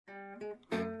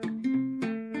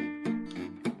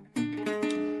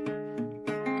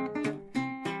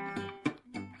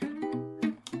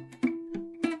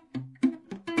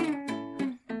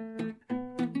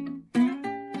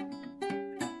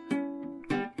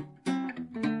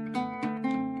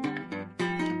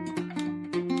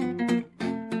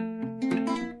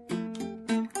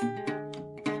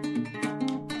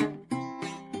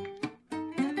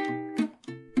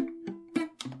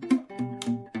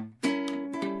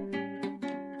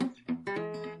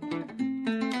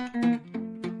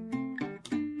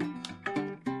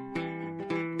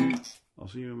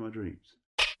see you in my dreams.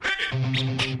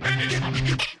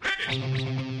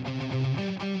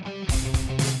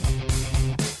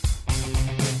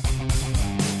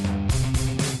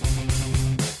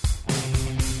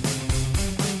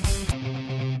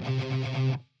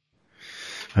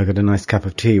 I got a nice cup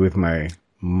of tea with my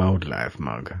Mold Life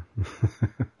mug.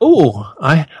 Oh,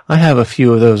 I have a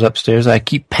few of those upstairs. I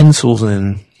keep pencils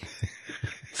and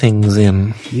things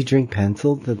in. You drink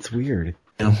pencil? That's weird.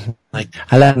 You know, like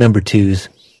I like number twos.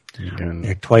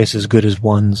 They're twice as good as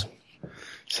ones.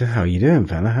 So how are you doing,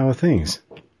 fella? How are things?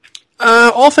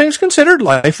 All things considered,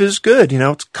 life is good. You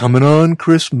know, it's coming on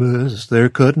Christmas. They're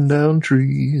cutting down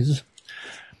trees.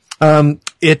 The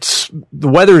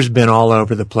weather's been all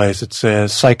over the place. It's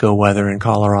psycho weather in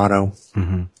Colorado.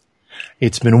 Mm-hmm.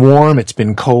 It's been warm. It's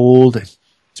been cold. It's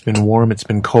been warm. It's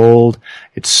been cold.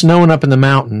 It's snowing up in the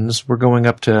mountains. We're going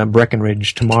up to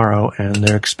Breckenridge tomorrow, and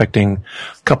they're expecting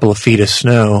a couple of feet of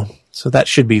snow. So that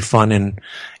should be fun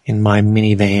in my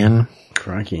minivan.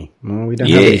 Crikey. Well, we don't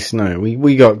have any snow.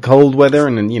 We got cold weather,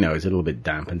 and then, you know, it's a little bit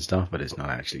damp and stuff, but it's not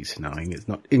actually snowing. It's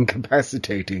not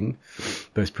incapacitating.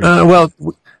 But it's pretty well,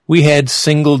 we had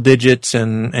single digits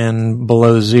and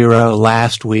below zero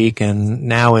last week, and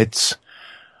now it's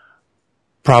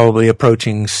probably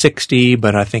approaching 60,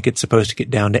 but I think it's supposed to get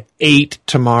down to 8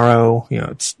 tomorrow. You know,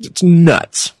 it's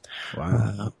nuts.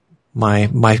 Wow.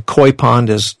 My koi pond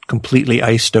is completely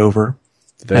iced over.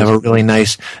 I have a really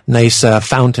nice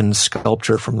fountain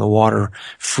sculpture from the water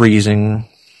freezing.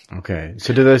 Okay.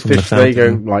 So do those fish, they go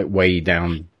like way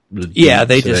down? Yeah,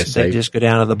 they just go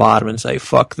down to the bottom and say,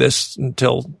 fuck this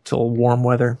until warm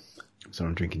weather. So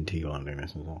I'm drinking tea while I'm doing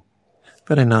this as well.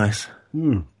 Very nice.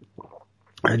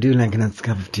 I do like a nice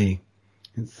cup of tea.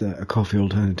 It's a coffee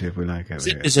alternative we like over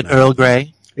here. Is it Earl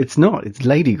Grey? It's not. It's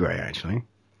Lady Grey, actually.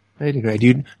 Lady Grey.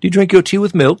 Do you drink your tea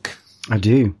with milk? I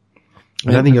do.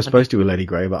 I don't think you're supposed to with Lady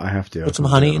Grey, but I have to. Put some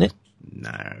honey in it?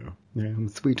 No. I'm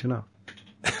sweet enough.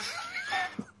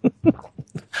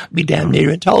 Be damn near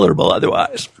intolerable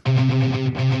otherwise.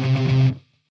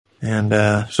 And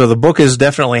so the book is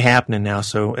definitely happening now.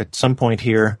 So at some point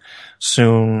here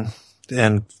soon,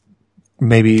 and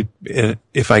maybe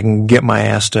if I can get my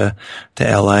ass to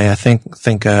LA, I think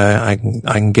I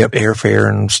can get airfare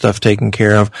and stuff taken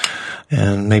care of,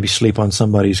 and maybe sleep on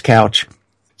somebody's couch.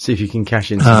 See if you can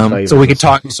cash in some favors. So we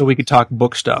could talk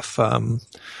book stuff.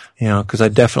 You know, because I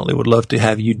definitely would love to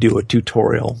have you do a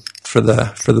tutorial for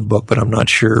the book, but I'm not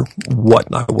sure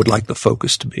what I would like the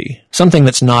focus to be. Something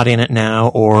that's not in it now,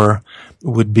 or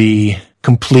would be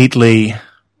completely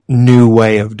new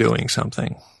way of doing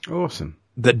something. Awesome.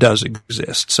 That does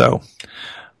exist. So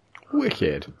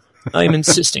wicked. I'm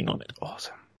insisting on it.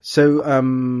 Awesome. So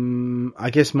I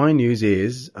guess my news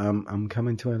is I'm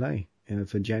coming to LA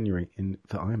for January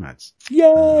for IMADS.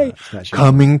 Yay!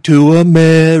 Coming to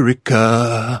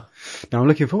America. Now I'm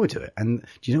looking forward to it. And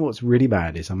do you know what's really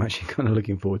bad is I'm actually kind of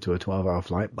looking forward to a 12-hour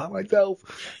flight by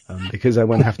myself because I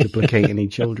won't have to placate any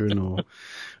children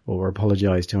or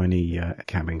apologize to any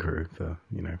cabin crew for,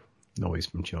 you know, noise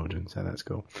from children. So that's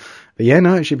cool. But yeah,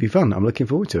 no, it should be fun. I'm looking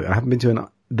forward to it. I haven't been to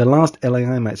the last LA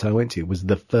IMADS I went to was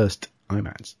the first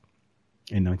IMADS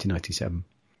in 1997.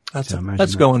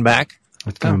 That's going back.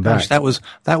 That's going back. Gosh, that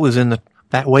was in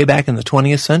that way back in the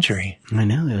 20th century. I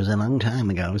know, it was a long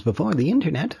time ago. It was before the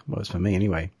internet. Well, it was for me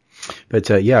anyway. But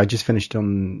yeah, I just finished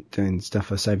on doing stuff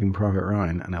for Saving Private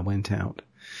Ryan, and I went out,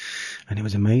 and it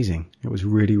was amazing. It was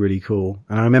really, really cool.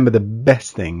 And I remember the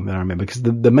best thing that I remember, because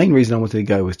the main reason I wanted to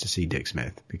go was to see Dick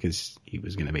Smith, because he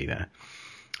was going to be there.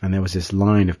 And there was this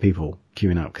line of people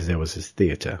queuing up, because there was this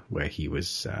theatre where he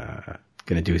was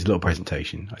going to do his little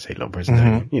presentation. I say little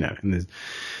presentation, you know,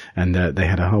 and they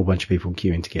had a whole bunch of people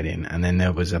queuing to get in. And then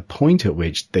there was a point at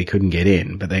which they couldn't get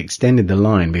in, but they extended the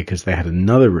line because they had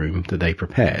another room that they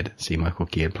prepared. See, Michael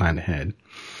Key had planned ahead.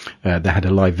 That had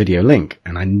a live video link,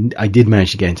 and I did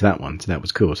manage to get into that one, so that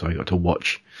was cool. So I got to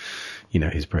watch, you know,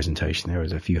 his presentation. There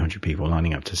was a few hundred people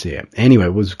lining up to see it. Anyway,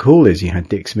 what was cool is you had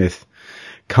Dick Smith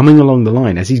coming along the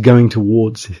line as he's going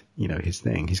towards, you know, his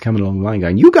thing. He's coming along the line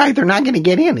going, "You guys are not going to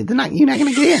get in. You're not going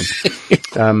to get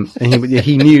in." And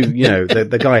he knew, you know,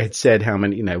 the guy had said how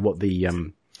many, you know, what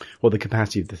the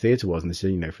capacity of the theatre was, and they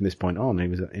said, you know, from this point on,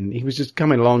 he was just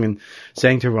coming along and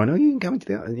saying to everyone, "Oh, you can come into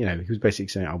the," you know, he was basically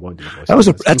saying, "I won't do the voice."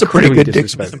 That's a pretty good Dick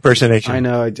Smith impersonation. I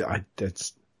know,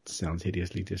 that sounds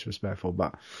hideously disrespectful,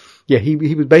 but yeah, he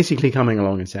was basically coming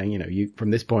along and saying, you know, you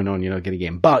from this point on, you're not going to get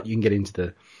in, but you can get into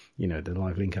the, you know, the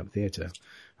live link up theatre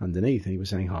underneath. And he was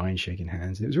saying hi and shaking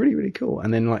hands. It was really, really cool.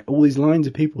 And then like all these lines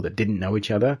of people that didn't know each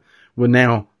other were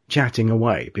now chatting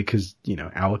away because, you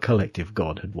know, our collective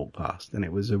God had walked past. And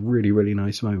it was a really, really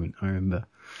nice moment. I remember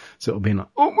sort of being like,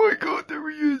 "Oh my God, they're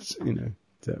he is.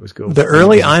 That was cool. The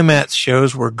early IMATS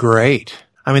shows were great.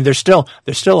 I mean, they're still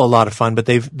a lot of fun, but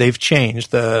they've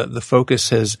changed. The focus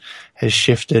has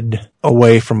shifted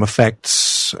away from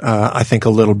effects, I think a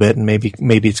little bit, and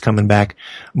maybe it's coming back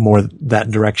more that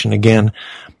direction again.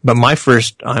 But my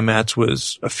first IMATS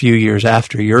was a few years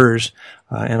after yours,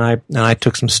 and I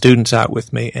took some students out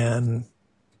with me, and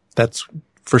that's the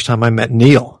first time I met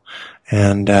Neil,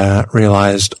 and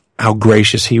realized how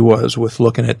gracious he was with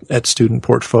looking at student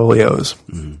portfolios.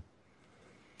 Mm.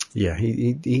 Yeah,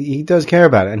 he does care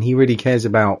about it, and he really cares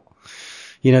about,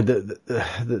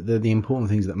 the important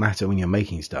things that matter when you're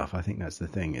making stuff. I think that's the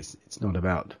thing. It's not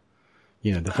about,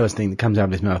 the first thing that comes out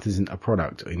of his mouth isn't a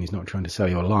product, and he's not trying to sell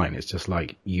you a line. It's just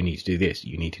like, you need to do this,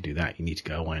 you need to do that, you need to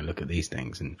go away and look at these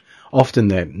things. And often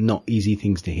they're not easy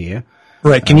things to hear.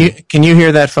 Right. Can you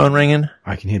hear that phone ringing?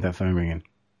 I can hear that phone ringing.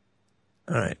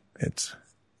 All right.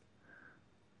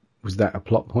 Was that a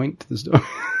plot point to the story?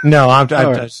 No, I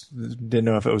just didn't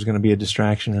know if it was going to be a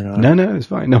distraction or not. No, it's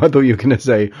fine. No, I thought you were going to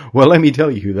say, well, let me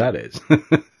tell you who that is.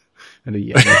 And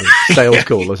a sales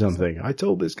call or something. I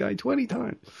told this guy 20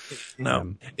 times.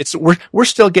 No, we're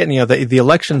still getting, the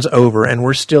election's over and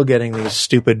we're still getting these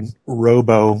stupid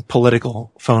robo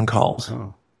political phone calls.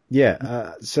 Oh.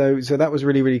 Yeah. So that was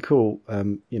really, really cool.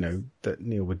 That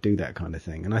Neil would do that kind of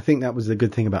thing. And I think that was the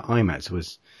good thing about IMATS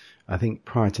was, I think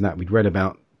prior to that, we'd read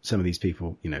about some of these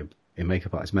people, in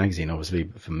Makeup Artist magazine. Obviously,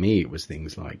 for me, it was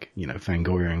things like,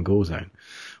 Fangoria and Gorezone,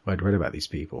 where I'd read about these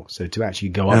people. So to actually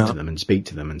go up to them and speak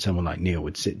to them, and someone like Neil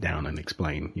would sit down and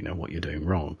explain, what you're doing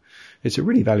wrong, it's a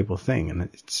really valuable thing. And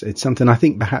it's something I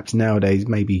think perhaps nowadays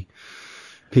maybe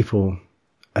people,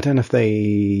 I don't know if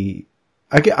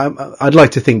I'd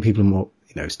like to think people are more,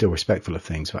 still respectful of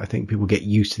things, but I think people get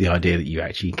used to the idea that you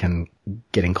actually can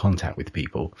get in contact with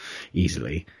people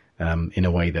easily. In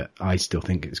a way that I still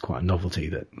think is quite a novelty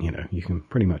that, you can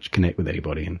pretty much connect with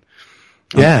anybody. And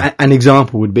an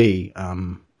example would be, I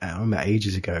remember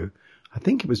ages ago, I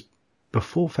think it was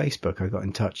before Facebook, I got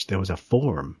in touch. There was a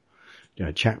forum,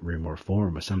 a chat room or a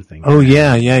forum or something. Oh,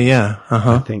 yeah.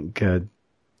 Uh-huh. I think,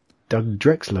 Doug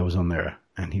Drexler was on there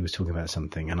and he was talking about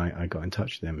something, and I got in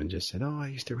touch with him and just said, I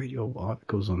used to read your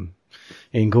articles in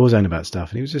Gorezone about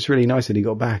stuff. And he was just really nice that he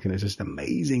got back, and it's just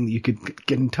amazing that you could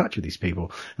get in touch with these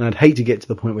people. And I'd hate to get to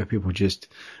the point where people just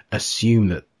assume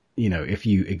that, if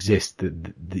you exist,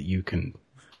 that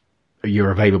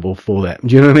you're available for that.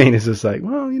 Do you know what I mean? It's just like,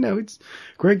 well, it's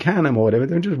Greg Canham or whatever.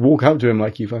 Don't just walk up to him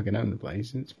like you fucking own the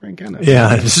place. It's Greg Canham.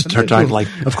 Yeah, just start talking like,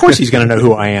 of course he's going to know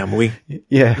who I am.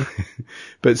 Yeah.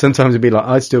 But sometimes it'd be like,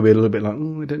 I'd still be a little bit like,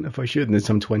 I don't know if I should. And there's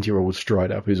some 20-year-old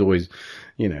stride up who's always,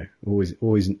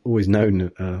 always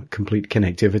known complete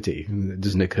connectivity. And it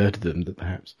doesn't occur to them that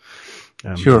perhaps,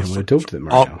 sure. I want to talk to them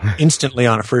right now. Instantly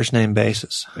on a first name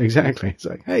basis. Exactly. It's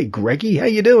like, hey, Greggy, how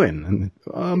you doing?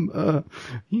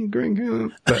 And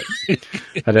Greg, but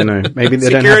I don't know. Maybe they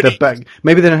don't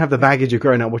have the baggage of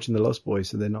growing up watching the Lost Boys,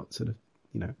 so they're not sort of,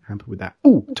 hampered with that.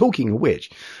 Oh, talking of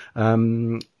which,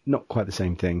 not quite the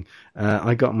same thing.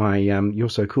 I got my You're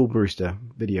So Cool, Brewster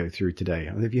video through today.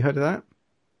 Have you heard of that?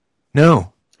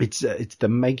 No. It's the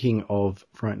making of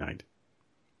Fright Night.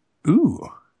 Ooh.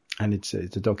 And it's a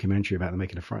documentary about the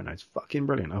making of Fright Night. It's fucking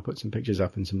brilliant. I'll put some pictures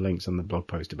up and some links on the blog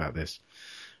post about this.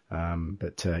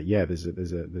 There's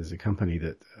a company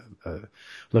that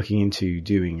looking into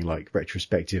doing like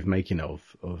retrospective making of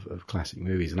classic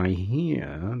movies, and I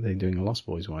hear they're doing a Lost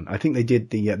Boys one. I think they did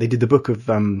the book of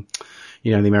the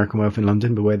American Werewolf in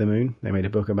London, Beware the Moon. They made a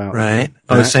book about right.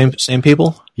 Oh, the same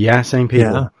people. Yeah, same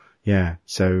people. Yeah.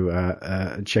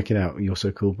 So check it out. You're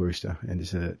So Cool, Brewster, and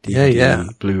it's a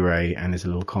DVD, Blu-ray, and there's a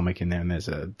little comic in there, and there's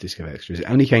a disc of extras. It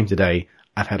only came today.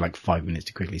 I've had like 5 minutes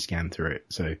to quickly scan through it,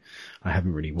 so I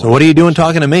haven't really watched. So what are you doing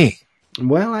talking to me?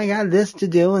 Well, I got this to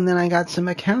do, and then I got some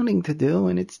accounting to do,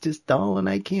 and it's just dull, and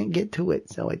I can't get to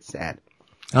it, so it's sad.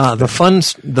 The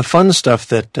fun stuff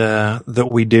that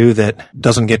we do that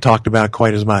doesn't get talked about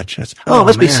quite as much. It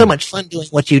must be so much fun doing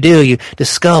what you do. You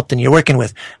just sculpt, and you're working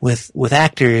with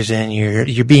actors, and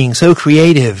you're being so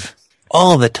creative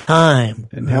all the time.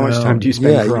 And how much time do you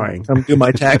spend crying? Come do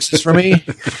my taxes for me.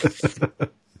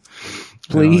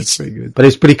 Please. No, good. But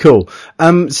it's pretty cool.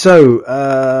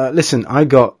 Listen, I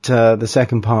got the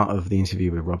second part of the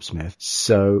interview with Rob Smith.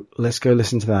 So let's go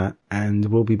listen to that, and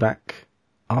we'll be back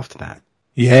after that.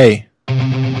 Yay.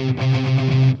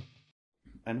 And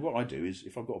what I do is,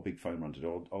 if I've got a big foam run to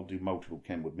do, I'll do multiple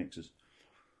Kenwood mixers.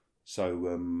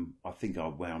 So I think I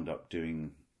wound up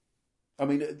doing... I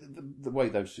mean, the way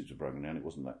those suits were broken down, it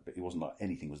wasn't like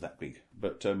anything was that big.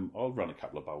 But I'll run a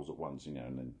couple of bowls at once, and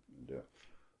then do it.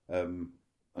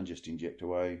 And just inject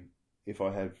away. if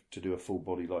I have to do a full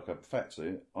body like a fat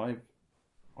suit, I've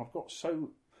got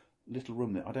so little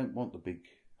room there. I don't want the big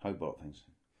Hobart things.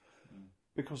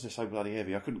 Because they're so bloody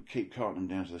heavy, I couldn't keep carting them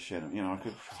down to the shed. You know,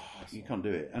 you can't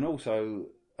do it. And also,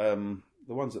 the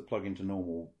ones that plug into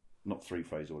normal, not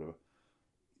 3-phase or whatever,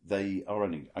 they are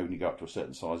only go up to a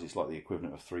certain size. It's like the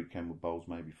equivalent of 3 Kenwood bowls,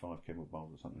 maybe 5 Kenwood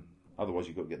bowls or something. Otherwise,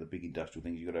 you've got to get the big industrial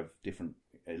things. You've got to have different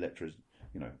electrical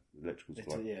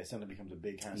supply. It suddenly becomes a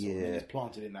big house. Yeah. And it's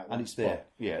planted in that one and it's spot. there.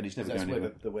 Yeah, and it's never That's going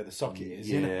anywhere. where the socket is.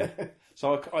 Yeah.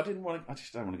 So I didn't want to, I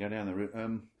just don't want to go down the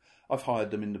route. I've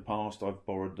hired them in the past. I've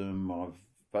borrowed them.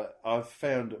 But I've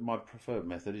found my preferred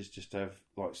method is just to have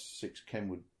like 6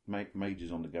 Kenwood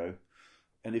majors on the go.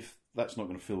 And if that's not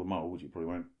going to fill the mould, which it probably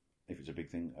won't, if it's a big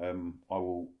thing, I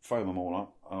will foam them all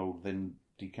up. I'll then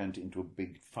decant it into a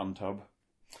big fun tub,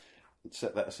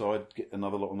 set that aside, get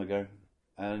another lot on the go.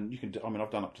 And you can do,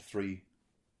 I've done up to 3,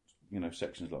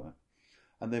 sections like that.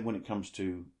 And then when it comes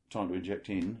to time to inject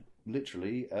in,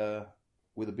 literally,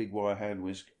 with a big wire hand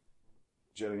whisk,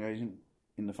 gelling agent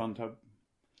in the fun tub,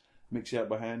 mix it out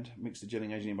by hand, mix the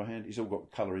gelling agent in by hand. It's all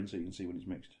got colour in so you can see when it's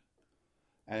mixed.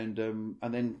 And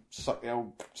then suck it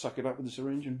up with the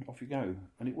syringe and off you go.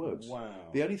 And it works. Wow.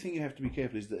 The only thing you have to be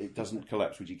careful is that it doesn't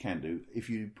collapse, which you can do. If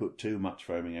you put too much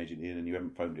foaming agent in and you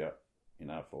haven't foamed it up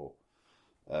enough or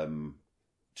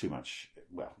too much,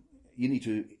 well, you need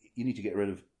to get rid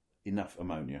of enough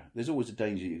ammonia. There's always a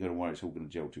danger that you're going to worry it's all going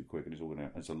to gel too quick and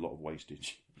it's a lot of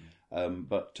wastage.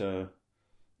 But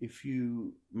if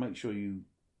you make sure you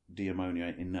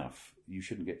de-ammoniate enough, you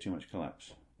shouldn't get too much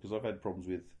collapse. Because I've had problems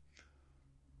with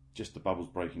just the bubbles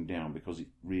breaking down because it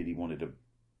really wanted a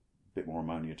bit more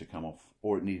ammonia to come off,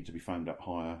 or it needed to be foamed up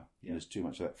higher. Yeah. There's too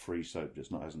much of that free soap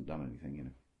just hasn't done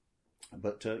anything,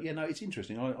 But it's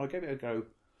interesting. I gave it a go.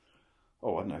 I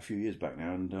don't know, a few years back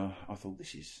now, and I thought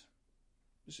this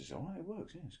is all right. It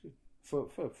works. Yeah, it's good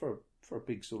for a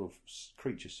big sort of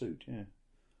creature suit. Yeah.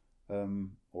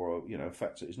 Or a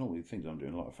fat suit. It's normally things I'm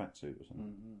doing, like a fat suit or something.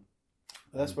 Mm-hmm.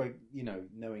 Well, that's where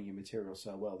knowing your material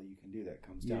so well that you can do that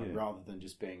comes down, rather than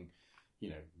just being,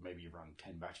 maybe you've run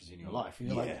 10 batches in your life.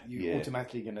 You're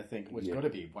automatically going to think, well, it's got to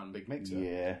be one big mixer.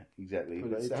 Yeah, exactly.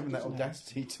 But it's having that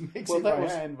audacity to mix it by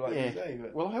hand, like you say.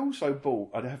 But... Well, I also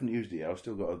bought. I haven't used it yet. I've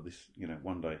still got this.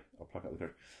 One day I'll pluck out the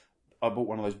code. I bought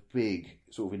one of those big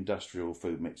sort of industrial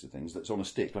food mixer things that's on a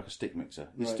stick, like a stick mixer.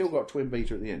 It's still got a twin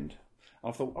beater at the end.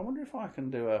 I thought, I wonder if I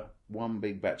can do one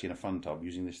big batch in a fun tub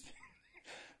using this thing.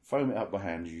 Foam it up by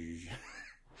hand,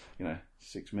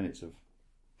 6 minutes of,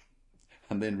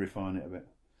 and then refine it a bit.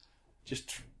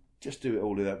 Just do it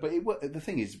all of that. But the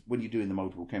thing is, when you're doing the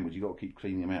multiple Kenwoods, you've got to keep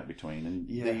cleaning them out between, and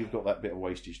there you've got that bit of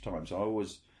wastage time. So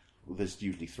there's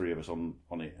usually 3 of us on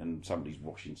it, and somebody's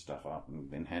washing stuff up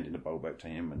and then handing the bowl back to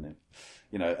him, and then,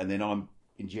 and then I'm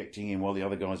injecting in while the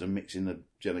other guys are mixing the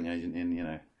gelling agent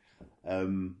in,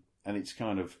 and it's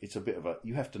it's a bit of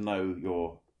you have to know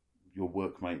your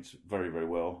workmates very, very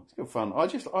well. It's good fun. I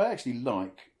actually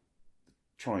like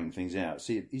trying things out.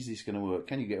 See, is this going to work?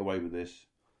 Can you get away with this?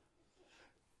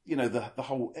 The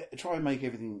whole, try and make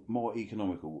everything more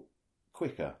economical,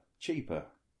 quicker, cheaper.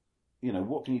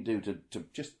 What can you do to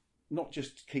just, not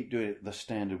just keep doing it the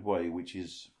standard way, which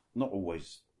is not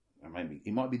always, maybe,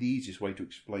 it might be the easiest way to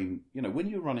explain, when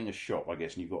you're running a shop, I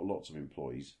guess, and you've got lots of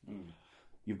employees,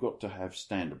 you've got to have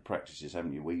standard practices,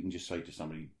 haven't you, where you can just say to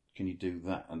somebody, can you do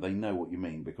that? And they know what you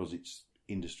mean because it's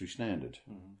industry standard.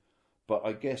 Mm-hmm. But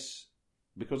I guess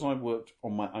because I've worked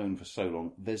on my own for so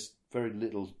long, there's very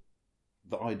little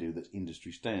that I do that's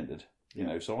industry standard.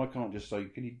 So I can't just say,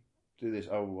 can you do this?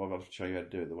 Oh, I'll have to show you how to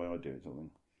do it the way I do it. Something.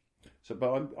 So,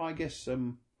 but I guess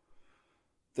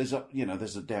there's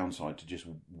a downside to just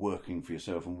working for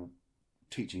yourself and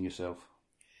teaching yourself.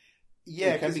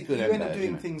 Yeah, because you end up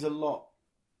doing things a lot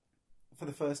for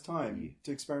the first time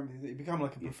to experiment. You become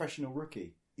like a professional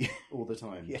rookie all the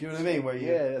time. Yes. Do you know what I mean?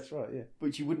 That's right. Yeah,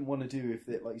 which you wouldn't want to do if,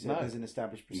 like you said, there's an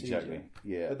established procedure. Exactly.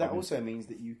 Yeah, but that also means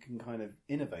that you can kind of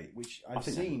innovate, which I've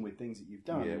seen with things that you've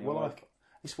done. Yeah, well,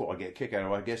 it's what I get a kick out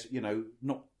of. I guess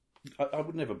I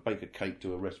would never bake a cake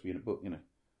to a recipe in a book.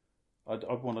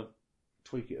 I'd want to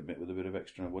tweak it a bit with a bit of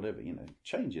extra whatever.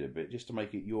 Change it a bit just to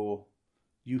make it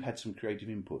you had some creative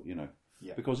input.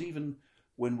 Yeah. Because even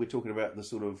when we're talking about the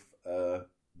sort of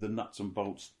the nuts and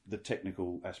bolts, the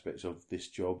technical aspects of this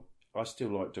job, I still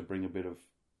like to bring a bit of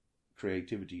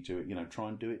creativity to it. Try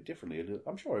and do it differently.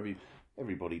 I'm sure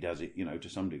everybody does it, to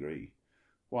some degree.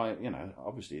 Why,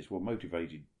 obviously it's what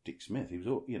motivated Dick Smith. He was,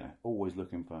 always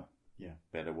looking for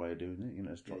better way of doing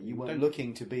it. You weren't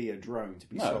looking to be a drone to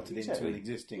be slotted into an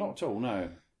existing. Not at all. No.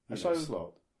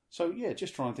 Slot. So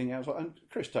just try and think outside. And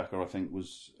Chris Tucker, I think,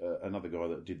 was another guy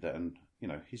that did that, and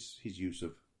his use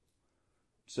of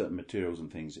certain materials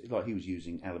and things. Like he was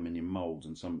using aluminium moulds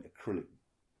and some acrylic,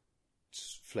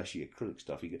 fleshy acrylic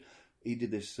stuff. He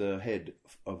did this head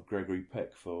of Gregory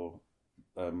Peck for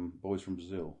Boys from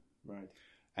Brazil. Right.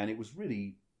 And it was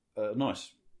really a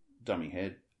nice dummy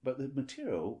head, but the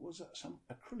material was some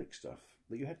acrylic stuff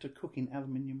that you had to cook in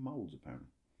aluminium moulds, apparently.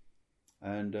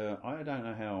 And I don't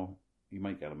know how you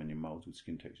make aluminium moulds with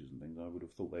skin textures and things. I would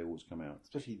have thought they always come out.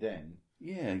 Especially then.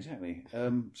 Yeah, exactly.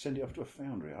 Send it off to a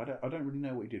foundry. I don't really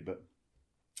know what he did, but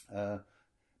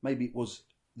maybe it was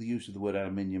the use of the word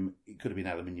aluminium. It could have been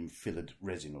aluminium fillered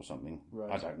resin or something.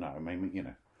 Right. I don't know. Maybe,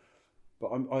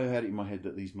 But I had it in my head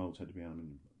that these moulds had to be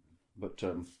aluminium. But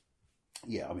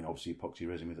obviously epoxy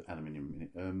resin with aluminium in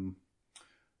it.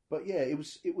 But yeah, it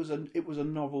was a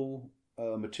novel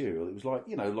material. It was like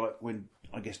like when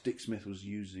I guess Dick Smith was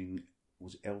using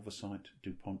Elvasite,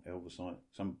 DuPont Elvasite,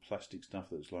 some plastic stuff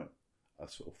that's like a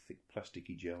sort of thick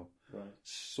plasticky gel. Right.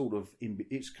 Sort of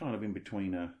it's kind of in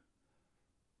between a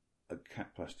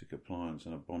cat plastic appliance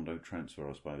and a Bondo transfer,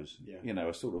 I suppose. Yeah.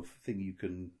 A sort of thing you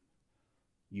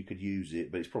could use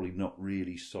it, but it's probably not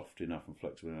really soft enough and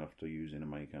flexible enough to use in a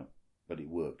makeup. But it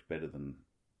worked better than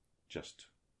just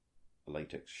a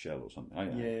latex shell or something.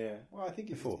 Yeah. Well, I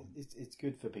think it's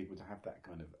good for people to have that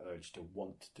kind of urge to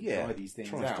want to try these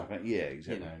things out. Stuff out. Yeah,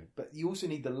 exactly. But you also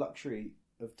need the luxury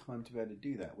of time to be able to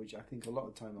do that, which I think a lot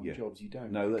of time on jobs you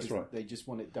don't. No, that's right. They just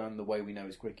want it done the way we know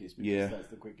is quickest because that's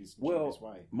the quickest, cheapest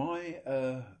way.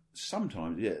 My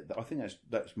sometimes, I think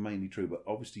that's mainly true. But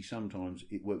obviously, sometimes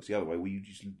it works the other way, where you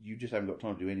just haven't got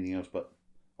time to do anything else. But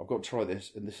I've got to try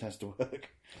this, and this has to work.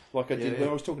 Like I did when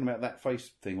I was talking about that face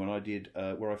thing when I did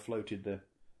where I floated the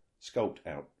sculpt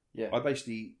out. Yeah, I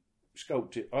basically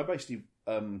sculpted.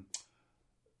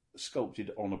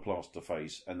 Sculpted on a plaster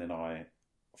face, and then I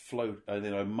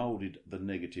moulded the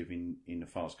negative in a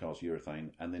fast cast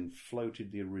urethane, and then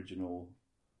floated the original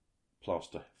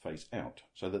plaster face out,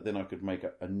 so that then I could make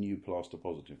a new plaster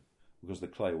positive because the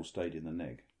clay all stayed in the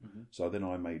neg. Mm-hmm. So then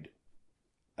I made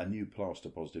a new plaster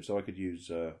positive, so I could use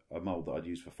a mould that I'd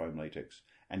used for foam latex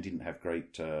and didn't have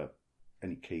great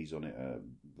any keys on it,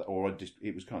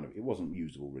 it wasn't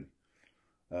usable really.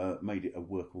 Made it a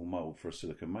workable mould for a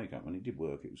silicone makeup, and it did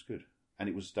work. It was good, and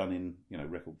it was done in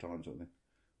record time, sort of thing.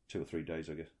 2 or 3 days,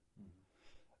 I guess. Mm-hmm.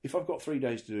 If I've got 3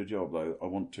 days to do a job, though, I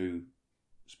want to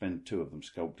spend 2 of them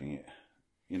sculpting it.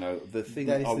 The thing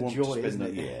that is I the want joy, to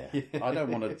spend. I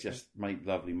don't want to just make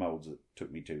lovely moulds that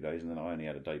took me 2 days and then I only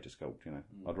had a day to sculpt.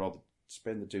 I'd rather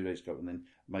spend the 2 days sculpting and then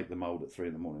make the mould at 3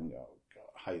 in the morning and go, oh,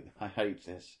 God, I hate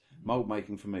this. Mould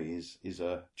making for me is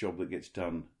a job that gets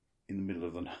done in the middle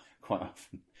of the night quite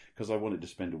often because I wanted to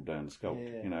spend all day on the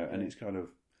sculpt. And it's kind of.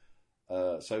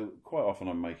 So quite often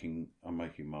I'm making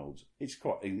moulds. It's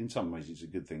quite, in some ways it's a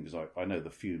good thing because I know the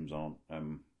fumes aren't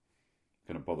going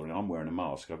to bother me. I'm wearing a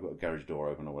mask. I've got a garage door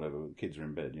open or whatever. The kids are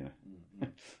in bed. Mm-hmm.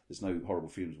 There's no horrible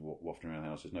fumes wafting around the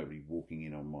house. There's nobody walking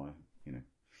in on my.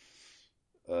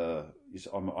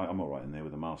 I'm all right in there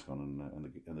with the mask on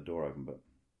and the door open,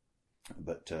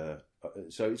 but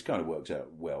so it's kind of works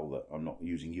out well that I'm not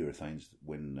using urethanes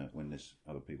when there's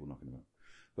other people knocking about.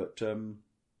 But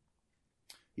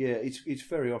it's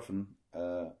very often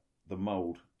the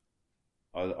mould.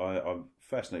 I'm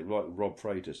fascinated, like Rob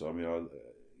Freitas. I mean,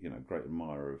 great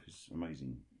admirer of his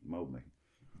amazing mould making.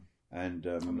 And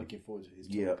I'm looking forward to his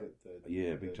talk at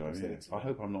the big time. Yeah. I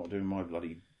hope I'm not doing my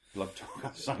bloody blood talk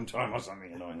at the same time or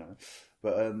something annoying.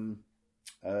 But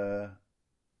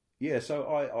so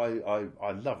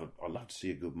I love to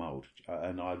see a good mould,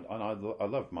 and I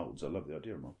love moulds. I love the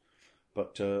idea of mould.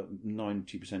 But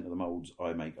 90% of the moulds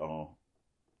I make are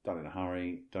done in a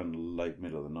hurry, done late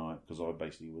middle of the night, because I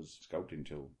basically was sculpting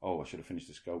till, I should have finished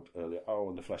the sculpt earlier.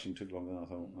 And the flashing took longer than I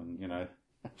thought. And,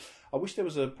 I wish there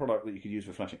was a product that you could use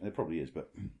for flashing. There probably is,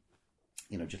 but,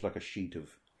 just like a sheet of,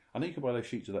 I know you could buy those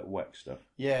sheets of that wax stuff.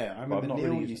 Yeah, I remember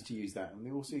Neil used to use that. And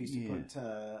we also used to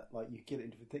put, you get it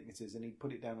into thicknesses and he'd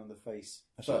put it down on the face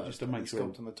first, just to make sure.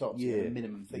 Sculpt on the top, so you get a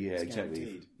minimum thickness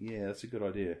guaranteed. Yeah, that's a good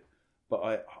idea. But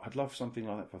I'd love something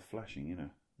like that for flashing,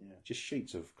 Yeah. Just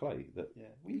sheets of clay that. Yeah.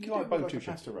 Well, you could do it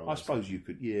pasta roll. I suppose you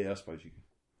could. Yeah, I suppose you could.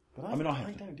 But I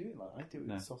don't do it like I do it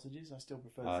with sausages. I still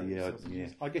prefer sausages. Yeah.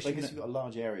 I guess you've got a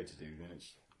large area to do. Then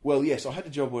it's. Well, yes, I had a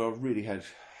job where I really had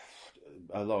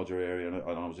a larger area, and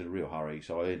I was in a real hurry,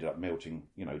 so I ended up melting.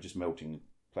 Just melting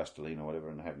plastiline or whatever,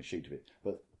 and having a sheet of it.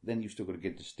 But then you've still got to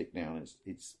get it to stick down.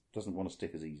 It doesn't want to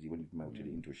stick as easily when you've melted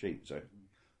it into a sheet. So,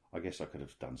 I guess I could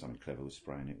have done something clever with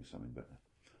spraying it with something, but.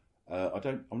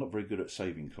 I'm not very good at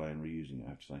saving clay and reusing it, I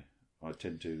have to say. I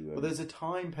tend to. Well, there's a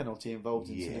time penalty involved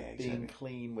in sort of being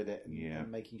clean with it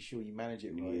and making sure you manage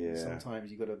it right. And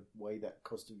sometimes you've got to weigh that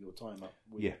cost of your time up.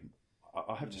 With,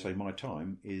 I have to say my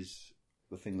time is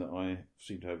the thing that I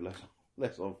seem to have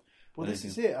less of. Well, this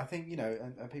is it. I think,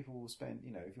 and people will spend,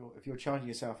 if you're charging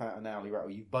yourself out an hourly rate, or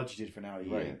you budgeted for an hourly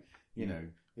rate,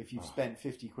 if you've spent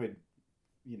 50 quid,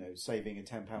 saving a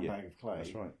 £10 bag of clay,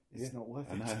 that's right. It's not worth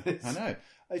it. I know.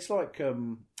 It's like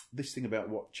this thing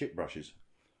about chip brushes.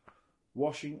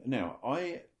 Washing. Now,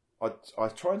 I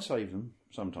try and save them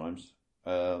sometimes.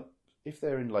 If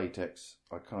they're in latex,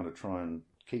 I kind of try and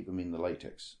keep them in the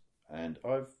latex. And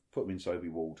I've put them in soapy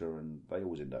water, and they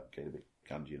always end up getting a bit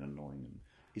cungy and annoying. And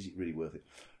is it really worth it?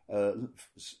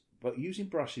 But using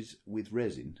brushes with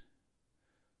resin,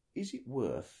 is it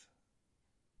worth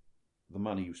the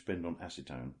money you spend on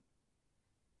acetone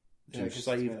to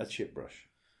save a chip brush?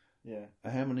 Yeah.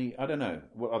 How many? I don't know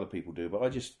what other people do, but I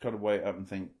just kind of weigh it up and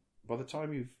think, by the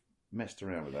time you've messed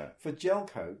around with that. For gel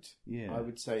coat, I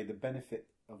would say the benefit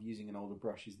of using an older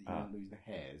brush is that you don't lose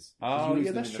the hairs. Oh,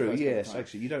 yeah, that's true. Yes,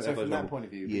 actually, you don't have those. So from that point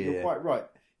of view, you're quite right.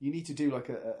 You need to do like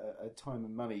a time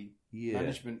and money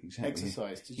management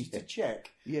exercise to just to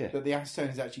check that the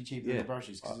acetone is actually cheaper than the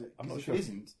brushes. Because if it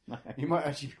isn't, you might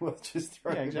actually be worth just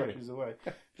throwing the brushes away,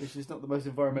 which is not the most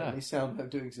environmentally sound way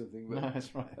of doing something. But, no,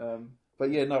 that's right.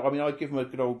 But yeah, no, I mean, I'd give them a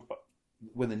good old,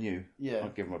 when they're new,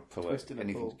 I'd give them a pull.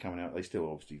 Anything's coming out, they still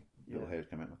obviously, little hairs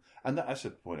come out. And that's a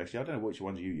point, actually. I don't know which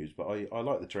ones you use, but I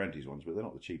like the Tarantes ones, but they're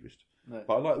not the cheapest. No.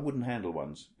 But I like the wooden handle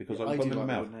ones, because I put them in my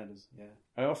mouth. Wooden handles,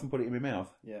 I often put it in my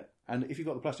mouth. Yeah. And if you've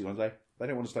got the plastic ones, they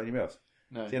don't want to stay in your mouth.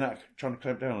 No. So you're not trying to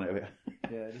clamp down on it a bit.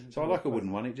 Yeah. So I like a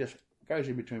wooden one. It just goes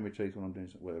in between my teeth when I'm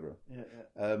doing whatever.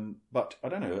 Yeah. But I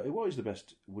don't know. What is the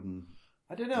best wooden?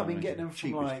 I don't know. I've been getting them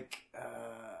from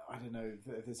I don't know.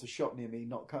 There's a shop near me,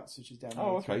 Not Cuts, which is down there.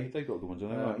 Oh, okay. They've got good ones.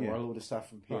 Or I'll order stuff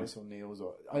from Pierce or Neil's.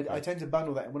 Or I tend to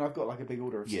bundle that when I've got like a big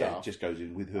order of stuff. It just goes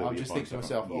in with her. I'll just think to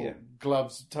myself,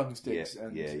 gloves, tongue sticks,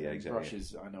 and exactly,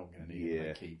 brushes. I know I'm going to need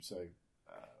them to keep, so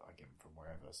I get them from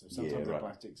wherever. So sometimes they're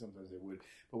plastic, sometimes they're wood.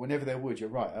 But whenever they're wood, you're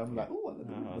right. I'm like,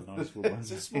 nice wood.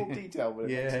 It's a small detail,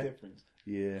 but it makes a difference.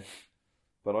 Yeah.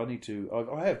 But I need to.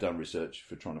 I have done research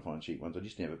for trying to find cheap ones. I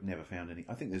just never found any.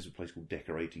 I think there's a place called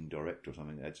Decorating Direct or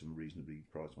something that had some reasonably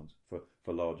priced ones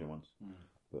for larger ones.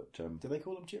 But do they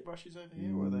call them chip brushes over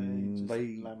here, or are they just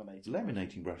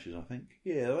laminating brushes? I think.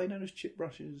 Yeah, are they known as chip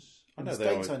brushes? In the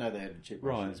States, I know they're chip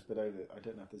brushes, but over I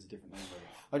don't know if there's a different name.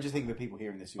 I just think that people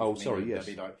hearing this. Oh, sorry. Yes.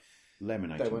 They'll be like,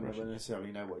 laminating they brushes. won't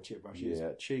necessarily know what a chip brush is.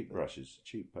 Yeah, cheap brushes.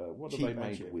 Cheap. What are they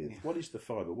made with? What is the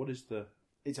fibre? What is the?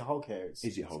 It's a whole care.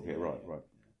 Is it whole care? Right.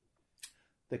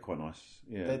 They're quite nice.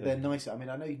 Yeah, they're nice. I mean,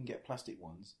 I know you can get plastic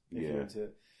ones if you're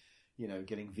into,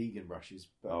 getting vegan brushes.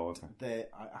 But I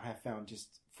have found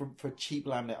just for cheap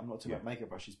laminate. I'm not talking about makeup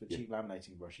brushes, but cheap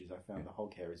laminating brushes. I found the whole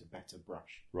care is a better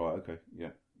brush. Right. Okay.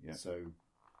 Yeah. So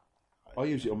I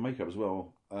use it on makeup as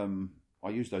well. I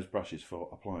use those brushes for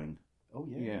applying. Oh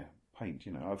yeah. Yeah. Paint,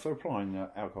 for applying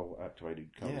alcohol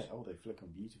activated colours. Yeah. Oh, they flick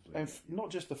them beautifully. And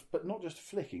not just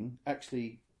flicking.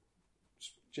 Actually,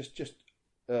 just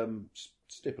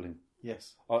stippling.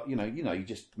 Yes. You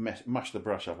just mush the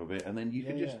brush up a bit, and then you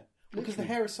can just because the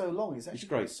hair is so long, it's actually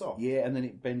great. Quite soft. Yeah, and then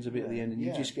it bends a bit at the end, and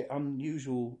you just get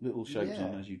unusual little shapes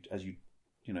on as you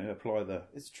apply the.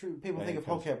 It's true. People think of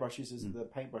whole care brushes as the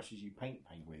paint brushes you paint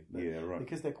with. But right.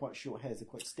 Because they're quite short hairs, they're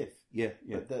quite stiff. Yeah.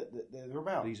 But they're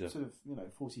about sort of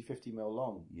 40, 50 mil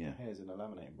long hairs in a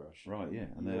laminating brush. Right. Yeah.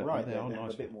 And they are nice.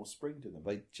 Have a bit more spring to them.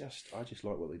 I just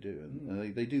like what they do,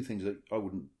 and they do things that I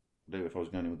wouldn't do if I was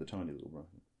going in with a tiny little brush.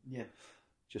 Yeah.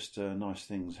 Just nice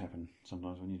things happen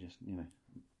sometimes when you just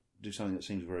do something that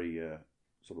seems very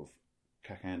sort of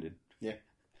cack-handed. Yeah.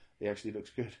 It actually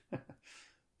looks good.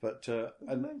 But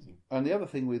amazing. And the other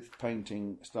thing with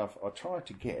painting stuff, I try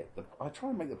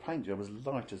and make the paint job as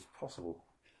light as possible,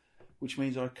 which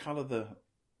means I colour the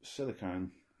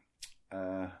silicone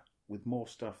with more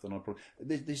stuff than I probably.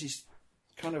 This is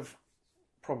kind of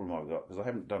problem I've got because I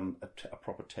haven't done a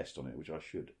proper test on it, which I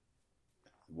should.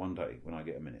 One day when I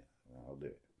get a minute, I'll do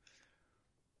it.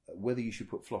 Whether you should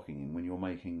put flocking in when you're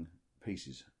making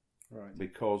pieces, right?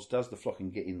 Because does the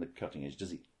flocking get in the cutting edge?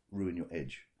 Does it ruin your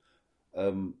edge?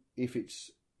 If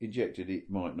it's injected, it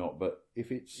might not, but if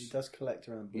it does collect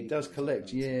around. It does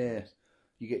collect, yeah.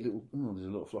 You get there's a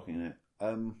lot of flocking in it.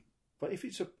 But if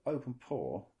it's an open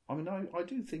pore, I mean, I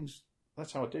do things.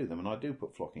 That's how I do them, and I do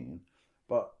put flocking in,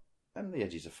 and the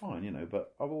edges are fine,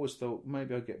 But I've always thought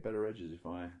maybe I'd get better edges if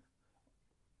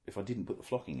I didn't put the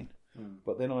flocking in.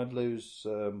 But then I'd lose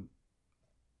the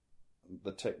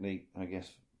technique, I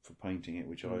guess, for painting it,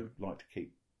 which I like to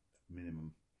keep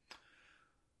minimum.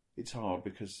 it's hard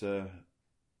because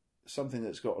something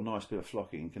that's got a nice bit of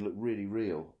flocking can look really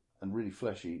real and really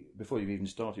fleshy before you've even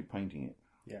started painting it.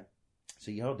 Yeah.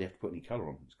 So you hardly have to put any colour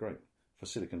on. It's great for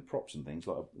silicon props and things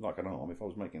like an arm. If I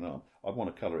was making an arm, I'd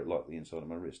want to colour it like the inside of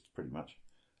my wrist, pretty much,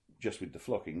 just with the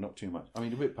flocking, not too much. I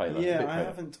mean, a bit paler. Yeah, bit I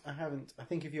paler. haven't. I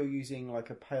think if you're using like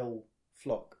a pale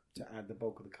flock to add the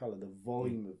bulk of the colour, the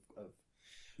volume of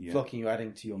flocking you're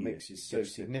adding to your mix is so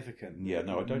significant. Yeah,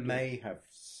 no, I don't. May have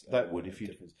that would if you.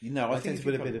 Difference. No, I tend to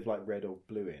put a bit of like red or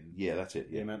blue in. Yeah, that's it.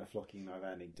 Yeah. The amount of flocking I'm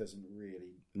adding doesn't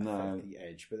really affect the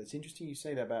edge, but it's interesting you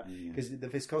say that about because the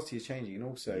viscosity is changing, and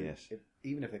also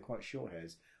even if they're quite short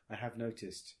hairs, I have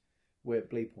noticed where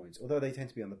bleed points, although they tend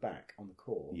to be on the back, on the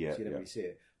core, so you don't really see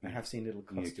it. I have seen little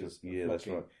clusters of flocking that's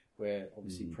right. where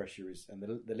obviously pressure is and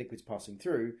the liquid's passing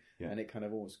through, and it kind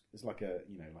of always it's like a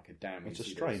like a dam. It's a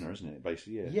strainer, isn't it?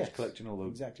 Basically, yes, it's collecting all the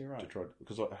exactly right. To try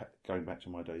because going back to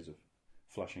my days of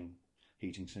flushing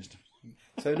heating systems.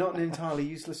 So not an entirely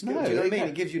useless skill. No, do you know what I mean?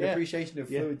 It gives you an appreciation of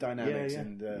fluid dynamics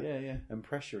and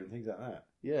pressure and things like that.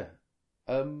 Yeah.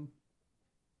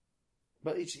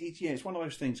 But it's one of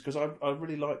those things because I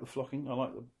really like the flocking. I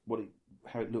like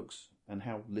how it looks and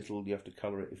how little you have to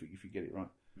colour it if you get it right.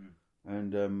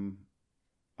 And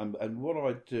what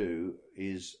I do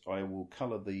is I will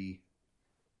colour the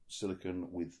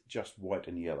silicon with just white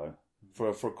and yellow for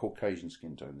a Caucasian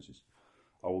skin tone.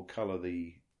 I will colour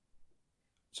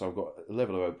so I've got a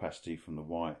level of opacity from the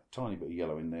white, tiny bit of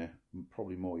yellow in there,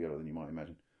 probably more yellow than you might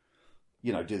imagine.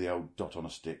 Do the old dot on a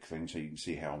stick thing so you can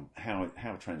see how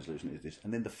translucent is this.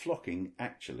 And then the flocking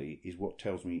actually is what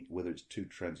tells me whether it's too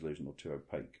translucent or too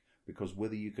opaque. Because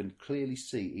whether you can clearly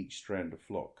see each strand of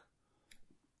flock,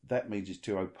 that means it's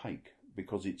too opaque.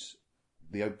 Because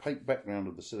the opaque background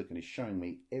of the silicon is showing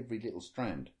me every little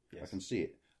strand. Yes. I can see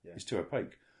it. Yeah. It's too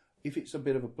opaque. If it's a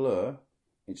bit of a blur,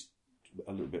 it's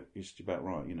about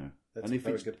right, That's a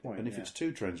very good point. And if it's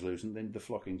too translucent, then the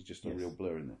flocking's just a real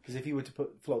blur in there. Because if you were to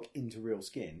put flock into real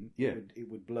skin, it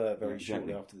would blur very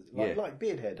shortly after like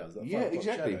beard hair does.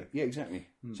 Exactly. Yeah, exactly.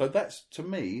 So that's, to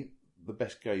me, the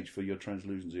best gauge for your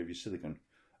translucency of your silicon,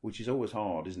 which is always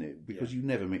hard, isn't it? Because you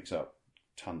never mix up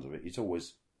tons of it. It's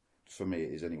always, for me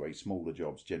it is anyway,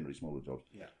 generally smaller jobs.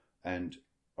 Yeah. And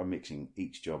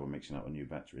each job I'm mixing up a new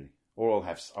batch, really. Or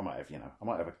I might have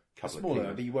a couple of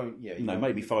kilos. But you won't,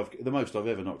 maybe 5. The most I've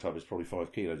ever knocked up is probably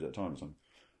 5 kilos at a time or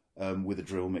something. With a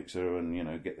drill mixer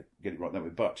and, get it right that way.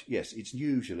 But yes, it's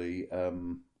usually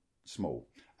small.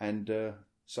 And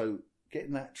so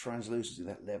getting that translucency,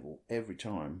 that level every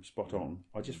time, spot on,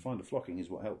 I just find the flocking is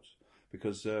what helps.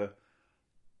 Because,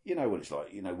 you know what it's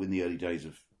like, in the early days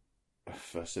of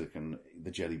silicon,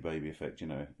 the jelly baby effect,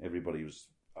 everybody was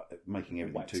making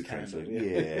everything too translucent.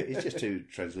 It's just too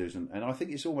translucent. And I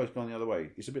think it's almost gone the other way.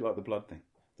 It's a bit like the blood thing.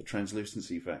 The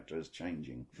translucency factor is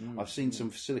changing. I've seen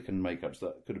some silicon makeups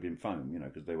that could have been foam,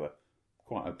 because they were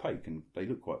quite opaque and they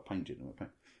look quite painted and opaque.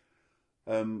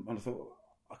 And I thought,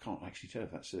 I can't actually tell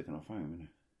if that's silicon or foam,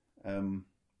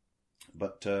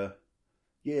 But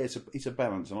it's a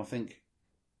balance, and I think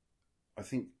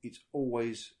it's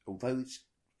always, although its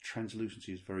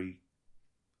translucency is very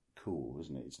cool,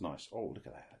 isn't it? It's nice. Oh, look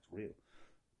at that! It's real,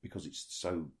 because it's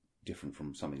so different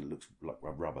from something that looks like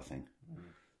a rubber thing.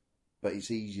 But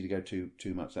it's easy to go too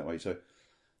much that way. So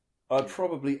I'd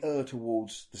probably err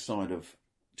towards the side of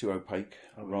too opaque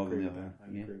rather than the other. I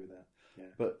agree with that. Yeah.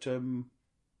 But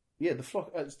the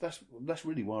flock. That's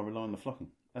really why I rely on the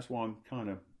flocking. That's why I'm kind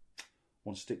of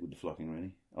want to stick with the flocking.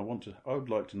 Really, I would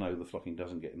like to know the flocking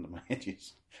doesn't get into my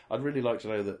edges. I'd really like to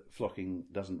know that flocking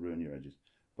doesn't ruin your edges.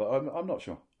 But I'm not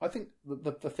sure. I think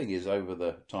the thing is, over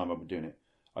the time I've been doing it,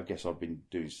 I guess I've been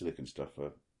doing silicon stuff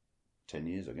for 10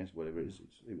 years, I guess, whatever it is.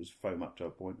 It was foam up to a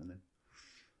point, and then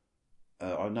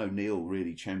I know Neil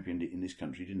really championed it in this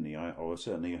country, didn't he?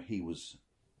 Certainly he was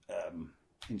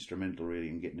instrumental, really,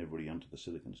 in getting everybody onto the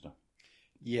silicon stuff.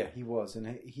 Yeah, he was,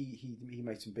 and he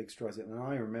made some big strides. And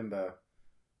I remember,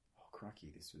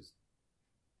 crikey, this was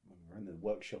when we were in the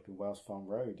workshop in Wales Farm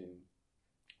Road in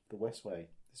the Westway.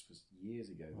 This was years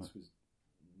ago. Right. This was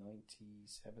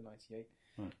 97, 98.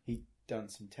 Right. He'd done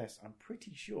some tests. I'm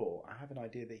pretty sure, I have an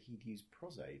idea that he'd used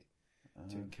Pros-Aid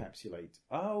to encapsulate.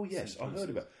 Oh, yes, I heard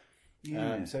about it.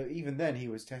 Yeah. So even then he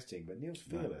was testing, but Neil's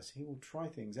fearless. He will try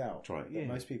things out that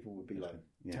most people would be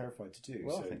terrified to do.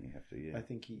 Well, so I think you have to. Yeah. I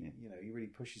think he really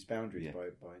pushes boundaries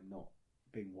by not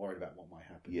being worried about what might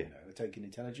happen. You know, take an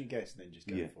intelligent guess and then just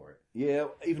go for it. Yeah,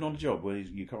 even on a job where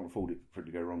you can't afford it for it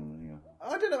to go wrong. You know.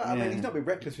 I don't know. I mean, he's not been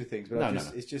reckless with things, but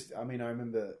it's just. I mean,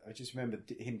 I just remember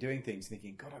him doing things,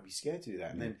 thinking, "God, I'd be scared to do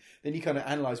that." And then you kind of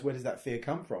analyse where does that fear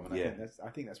come from, and I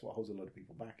think that's what holds a lot of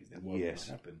people back is that what might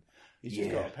happen. He's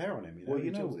just got a pair on him. You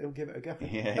know, well, he'll give it a go.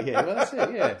 Yeah. Well, that's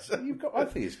it. Yeah, so I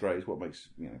think it's great. It's what makes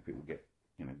people get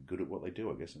good at what they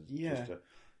do. I guess.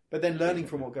 But then learning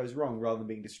from what goes wrong rather than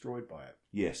being destroyed by it.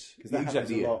 Yes, because that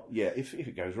happens a lot. Yeah, if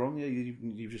it goes wrong,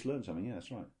 you've just learned something. Yeah, that's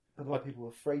right. A lot of people are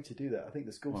afraid to do that. I think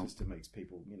the school system makes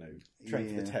people, train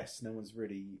for the tests. No one's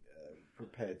really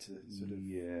prepared to sort of.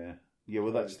 Yeah.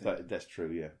 Well, that's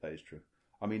true. Yeah, that is true.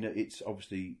 I mean, it's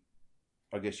obviously.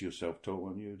 I guess you're self-taught,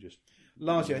 weren't you? Just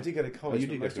largely, I did go to college.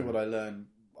 But most of what I learned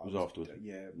was afterwards.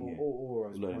 Or I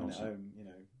was playing at home.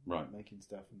 Right. Making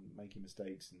stuff and making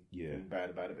mistakes and being bad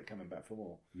about it, but coming back for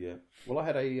more. Yeah. Well, I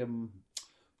had a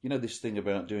this thing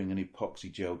about doing an epoxy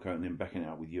gel coat and then backing it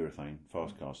up with urethane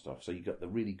fast cast stuff. So you got the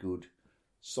really good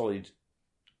solid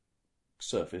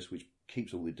surface which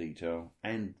keeps all the detail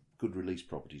and good release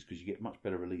properties because you get much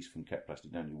better release from cat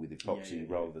plastic, don't you, with epoxy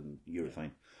rather than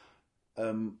urethane.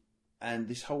 And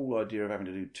this whole idea of having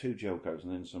to do 2 gel coats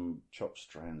and then some chopped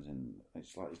strands in,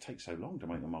 it's like it takes so long to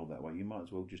make the mould that way. You might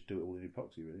as well just do it all in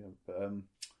epoxy, really. But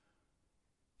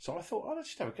so I thought, let's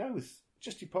just have a go with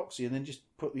just epoxy and then just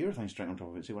put the urethane straight on top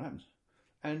of it and see what happens.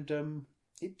 And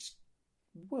it's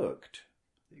worked.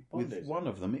 With one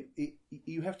of them,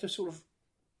 you have to sort of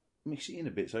mix it in a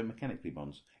bit so it mechanically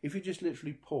bonds. If you just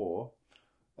literally pour,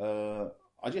 I'll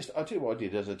tell you what I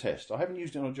did as a test. I haven't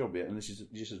used it on a job yet, and this is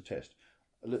just as a test.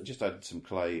 I just added some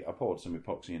clay, I poured some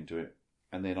epoxy into it,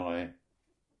 and then I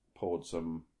poured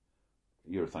some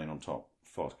urethane on top,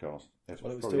 fast cast.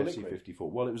 Well, it was still liquid.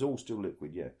 SC54. Well, it was all still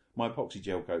liquid, yeah. My epoxy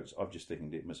gel coats, I've just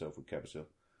thickened it myself with Cabasil.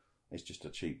 It's just a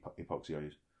cheap epoxy I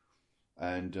use.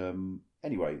 And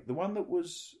anyway, the one that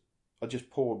was, I just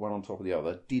poured one on top of the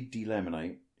other, did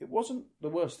delaminate. It wasn't the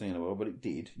worst thing in the world, but it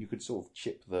did. You could sort of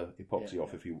chip the epoxy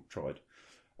off if you tried.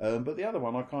 But the other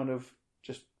one, I kind of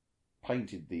just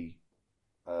painted the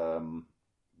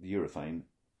urethane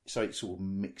so it sort of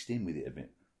mixed in with it a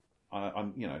bit.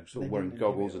 I'm sort of wearing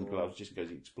goggles and gloves just in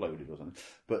case it exploded or something.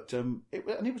 But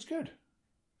it was good.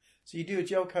 So you do a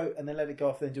gel coat and then let it go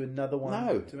off, then do another one?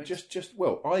 No,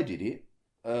 well, I did it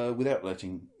without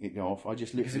letting it go off. I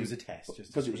just literally... Because it was a test.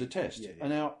 Because it was a test. Yeah. And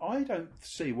now, I don't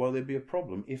see why there'd be a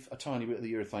problem if a tiny bit of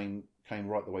the urethane came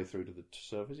right the way through to the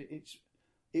surface.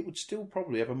 It would still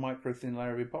probably have a micro-thin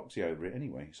layer of epoxy over it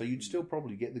anyway. So you'd still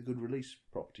probably get the good release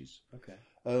properties. Okay.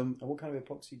 And what kind of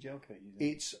epoxy gel coat are you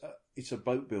using? It's a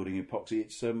boat building epoxy.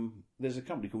 It's there's a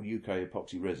company called UK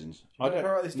Epoxy Resins. I don't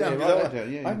write this down. I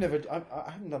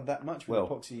haven't done that much with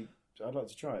epoxy. I'd like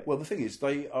to try it. Well, the thing is,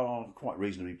 they are quite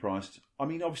reasonably priced. I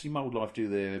mean, obviously, Mould Life do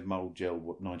their Mould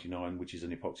Gel 99, which is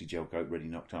an epoxy gel coat ready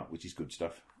knocked up, which is good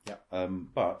stuff. Yeah.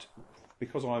 But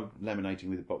because I'm laminating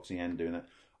with epoxy and doing that,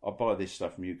 I buy this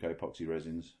stuff from UK Epoxy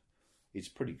Resins. It's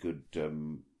pretty good.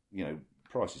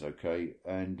 Price is okay,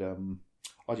 and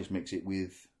I just mix it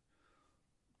with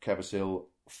Cabasil,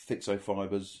 Fixo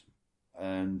fibres,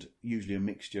 and usually a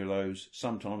mixture of those.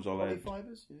 Sometimes I'll add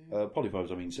polyfibres.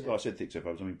 Polyfibres. I mean, I said Fixo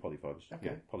fibres. I mean polyfibres. Okay.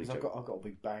 Yeah, I've got a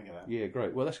big bag of that. Yeah,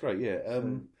 great. Well, that's great. Yeah.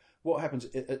 What happens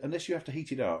unless you have to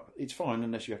heat it up? It's fine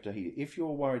unless you have to heat it. If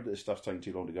you're worried that the stuff's taking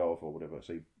too long to go off or whatever,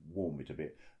 so you warm it a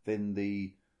bit, then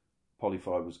the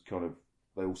polyfibres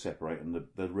they all separate and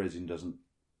the resin doesn't.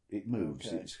 It moves.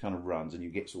 Okay. It kind of runs, and you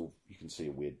get you can see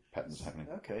a weird patterns happening.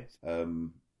 Okay.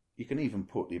 You can even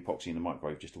put the epoxy in the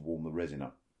microwave just to warm the resin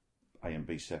up. A and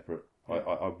B separate. Yeah.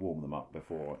 I warm them up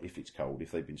before if it's cold.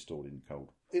 If they've been stored in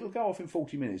cold, it'll go off in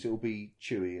 40 minutes. It'll be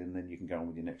chewy, and then you can go on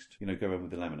with your next. Go on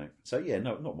with the laminate. So yeah,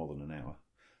 no, not more than an hour.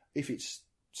 If it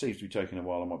seems to be taking a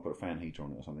while, I might put a fan heater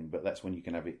on it or something. But that's when you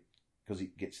can have it. Because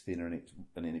it gets thinner and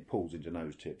then it pulls into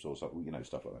nose tips or something,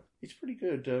 stuff like that. It's pretty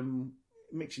good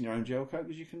mixing your own gel coat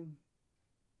because you can,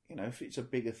 if it's a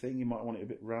bigger thing, you might want it a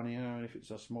bit runnier, and if it's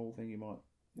a small thing, you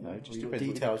might, just depends.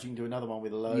 Details, you can do another one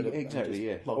with a load of exactly,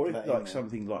 yeah. Or if,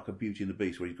 something like a Beauty and the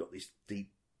Beast where you've got this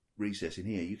deep recess in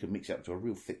here, you can mix it up to a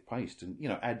real thick paste and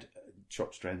add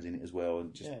chopped strands in it as well,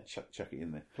 and just chuck it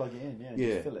in there. Plug it in,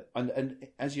 just fill it. And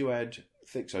as you add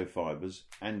Fixo fibres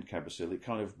and Cabasil, it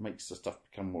kind of makes the stuff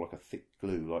become more like a thick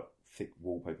glue, like thick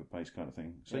wallpaper paste kind of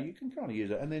thing. So you can kind of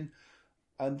use it,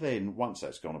 and then once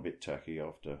that's gone a bit tacky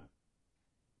after,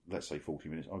 let's say 40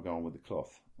 minutes, I'll go on with the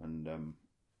cloth and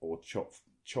or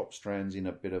chop strands in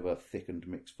a bit of a thickened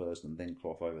mix first, and then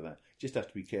cloth over that. Just have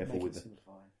to be careful with the.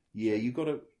 Yeah,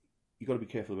 you've got to be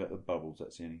careful about the bubbles.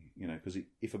 That's the only, because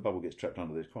if a bubble gets trapped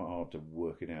under there, it's quite hard to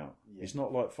work it out. Yeah. It's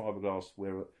not like fiberglass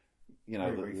where,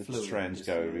 the strands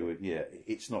go everywhere. Yeah,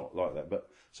 it's not like that. But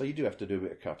so you do have to do a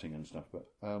bit of cutting and stuff. But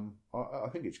I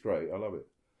think it's great. I love it,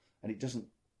 and it doesn't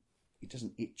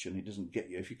itch and it doesn't get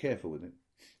you if you're careful with it.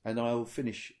 And I'll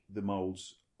finish the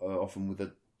moulds often with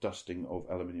a dusting of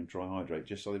aluminium trihydrate,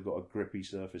 just so they've got a grippy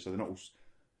surface, so they're not all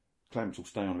clamps will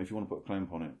stay on them if you want to put a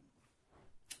clamp on it.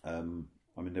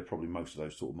 They're probably most of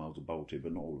those sort of moulds are bolted,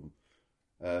 but not all of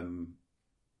them.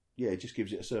 It just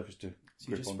gives it a surface to.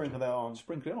 So you just sprinkle that on.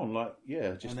 Sprinkle it on,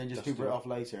 and then just hoover it off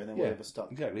later, and then whatever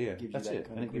stuck. Exactly, yeah, that's it,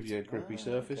 and it gives you a grippy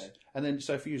surface. Okay. And then,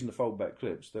 so if you're using the fold back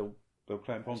clips, they'll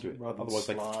clamp onto it. Otherwise,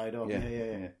 they slide off.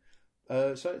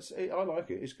 Yeah. So I like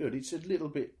it. It's good. It's a little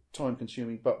bit time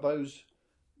consuming, but those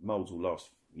moulds will last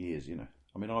years.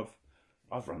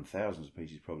 I've run thousands of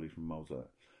pieces probably from moulds like that.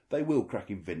 They will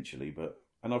crack eventually,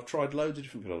 and I've tried loads of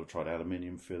different fillers. I've tried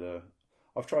aluminium filler.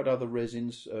 I've tried other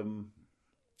resins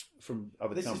from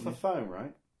other companies. This is for foam,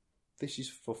 right? This is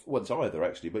for, it's either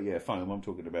actually, but yeah, foam. I'm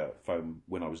talking about foam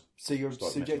when I was. So you're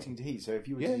subjecting to heat. So if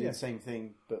you were to do the same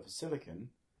thing but for silicon,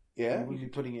 would you be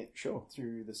putting it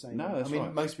through the same? No, that's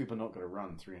right. Most people are not going to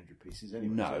run 300 pieces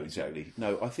anyway. No, exactly.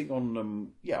 No, I think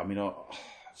on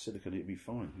silicon it'd be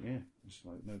fine. Yeah, it's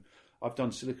like, no. I've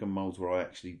done silicon moulds where I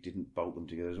actually didn't bolt them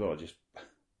together as well. I just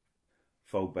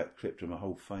fold back clipped them a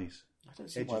whole face. I don't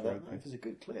see why that. If it's a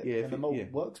good clip and the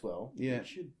mould works well, it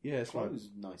should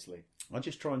close nicely. I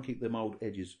just try and keep the mould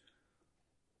edges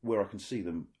where I can see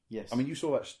them. Yes. You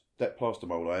saw that plaster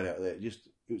mould I had out there. It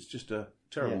was just a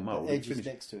terrible mould. The edge is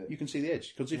next to it. You can see the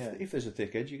edge because if there's a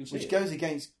thick edge, you can see it. Which goes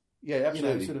against. Yeah,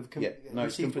 absolutely.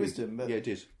 Received wisdom. But, it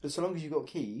is. But so long as you've got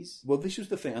keys. Well, this was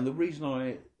the thing, and the reason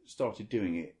I started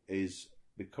doing it is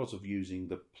because of using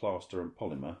the plaster and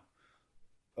polymer.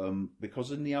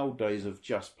 Because in the old days of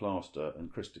just plaster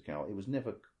and Cristacal, it was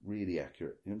never really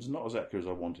accurate. It was not as accurate as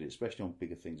I wanted it, especially on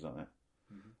bigger things like that.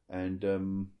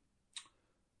 Mm-hmm.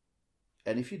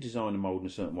 And if you design a mould in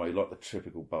a certain way, like the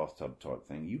typical bathtub type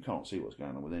thing, you can't see what's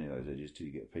going on with any of those edges till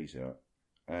you get a piece out.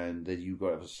 And then you've got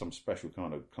to have some special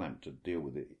kind of clamp to deal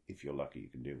with it. If you're lucky, you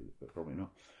can deal with it, but probably not.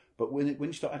 But when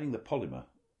you start adding the polymer,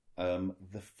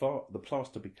 the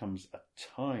plaster becomes a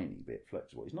tiny bit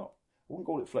flexible. I wouldn't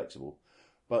call it flexible,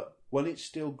 but when it's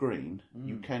still green,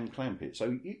 you can clamp it.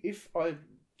 So if I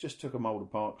just took a mould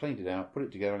apart, cleaned it out, put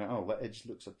it together, and go, that edge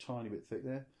looks a tiny bit thick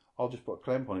there, I'll just put a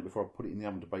clamp on it before I put it in the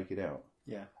oven to bake it out.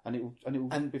 Yeah, and it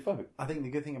will be perfect. I think the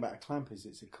good thing about a clamp is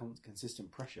it's a consistent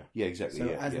pressure. Yeah, exactly. So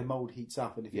as the mould heats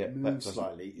up, and if it moves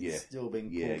slightly, it's still being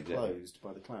pulled closed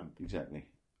by the clamp. Exactly.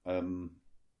 That's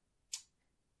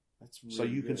really so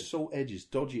you can sort edges,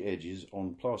 dodgy edges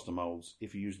on plaster moulds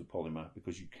if you use the polymer,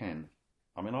 because you can.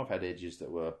 I've had edges that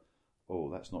were,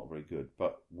 that's not very good,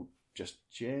 but just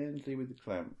gently with the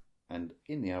clamp and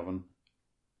in the oven,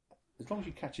 as long as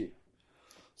you catch it.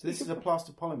 So this is a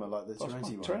plaster polymer like the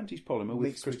Tarenti one? Tarenti's polymer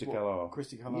with Cristacal R.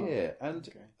 Cristacal R. Yeah, and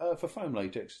for foam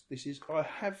latex, this is. I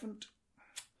haven't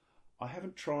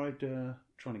tried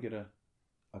trying to get a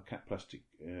cat plastic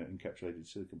encapsulated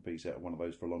silicon piece out of one of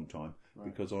those for a long time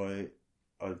because I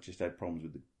just had problems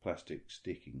with the plastic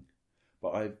sticking.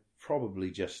 But I probably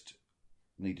just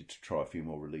needed to try a few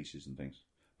more releases and things.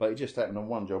 But it just happened on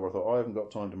one job. I thought I haven't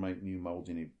got time to make new moulds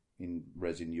in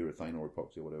resin, urethane, or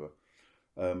epoxy or whatever.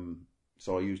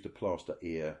 So I used a plaster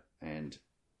ear, and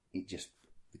the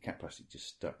cat plastic just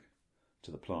stuck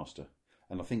to the plaster.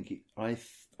 And I think I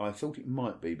thought it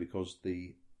might be because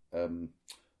the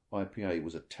IPA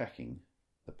was attacking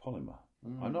the polymer.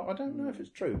 I don't know if it's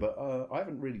true, but I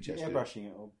haven't really tested it. Airbrushing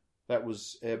it all. That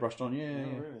was airbrushed on,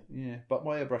 yeah. But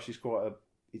my airbrush is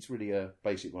it's really a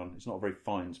basic one. It's not a very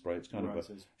fine spray. It's kind of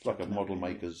it's like a model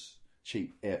maker's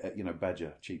cheap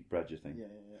Badger thing.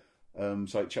 Yeah.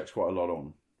 So it chucks quite a lot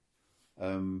on.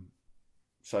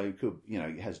 So it could,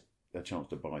 it has a chance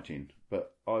to bite in.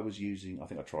 But I was using, I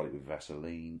think I tried it with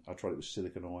Vaseline. I tried it with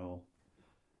silicone oil,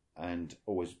 and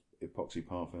always epoxy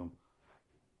parfum.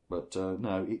 But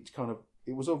no,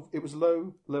 it was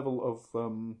low level of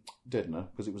deadener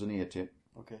because it was an ear tip.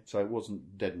 Okay. So it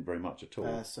wasn't deadened very much at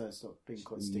all. So it's not being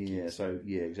quite sticky.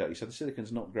 Yeah, exactly. So the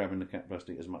silicone's not grabbing the cat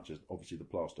plastic as much as obviously the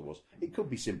plaster was. It could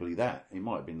be simply that. It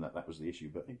might have been that was the issue,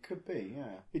 but it could be,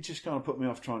 yeah. It just kind of put me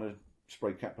off trying to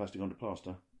spray cat plastic onto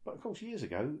plaster. But of course, years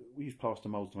ago, we used plaster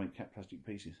moulds to make cat plastic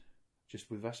pieces,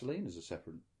 just with Vaseline as a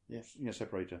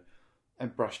separator,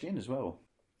 and brushed in as well.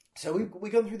 So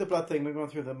we've gone through the blood thing, we've gone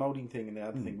through the moulding thing and the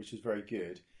other thing, which is very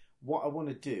good. What I want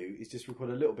to do is just record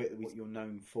a little bit of what you're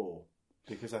known for.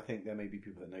 Because I think there may be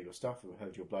people that know your stuff, who have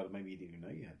heard your blood, or maybe you didn't even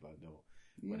know you had blood, or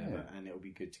whatever, and it'll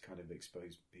be good to kind of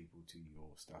expose people to your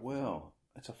stuff. Well,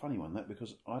 it's a funny one, that,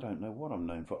 because I don't know what I'm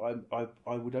known for.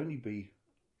 I would only be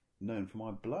known for my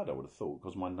blood, I would have thought,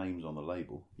 because my name's on the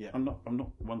label. Yeah. I'm not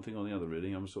one thing or the other,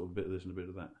 really. I'm sort of a bit of this and a bit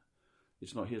of that.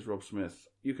 It's not, here's Rob Smith.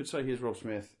 You could say, here's Rob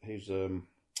Smith. He's,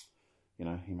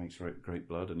 he makes great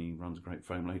blood and he runs great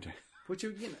foam latex. Which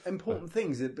are important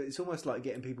things, but it's almost like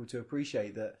getting people to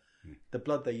appreciate that the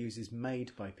blood they use is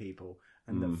made by people,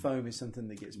 and that foam is something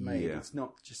that gets made. Yeah. It's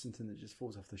not just something that just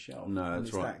falls off the shelf. No,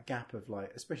 that's right. That gap of,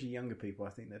 like, especially younger people,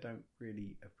 I think they don't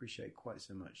really appreciate quite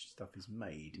so much stuff is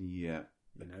made. Yeah.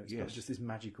 It's not just this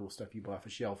magical stuff you buy off a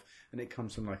shelf, and it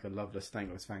comes from like a Loveless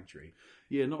stainless factory.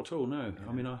 Yeah, not at all. No,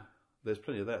 I mean, there's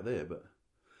plenty of that there, but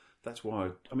that's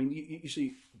why. You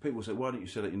see, people say, "Why don't you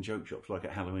sell it in joke shops like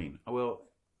at Halloween?" Well,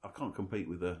 I can't compete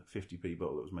with a 50p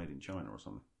bottle that was made in China or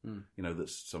something.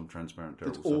 That's some transparent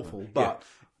terrible stuff. It's awful, but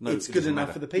it's good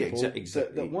enough for the people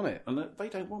that want it. And they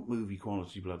don't want movie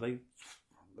quality blood.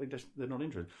 They're not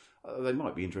interested. They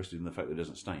might be interested in the fact that it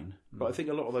doesn't stain, but I think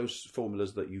a lot of those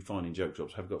formulas that you find in joke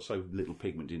shops have got so little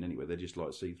pigment in anyway. They're just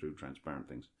like see-through, transparent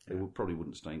things. They probably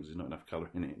wouldn't stain because there's not enough colour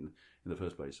in it in the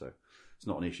first place. So it's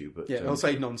not an issue. But they'll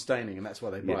say non-staining, and that's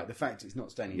why they buy it. The fact it's not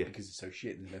staining because it's so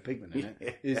shit and there's no pigment in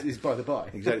it is by the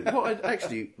by. Exactly.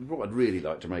 What I'd really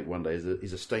like to make one day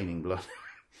is a staining blood.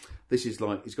 This is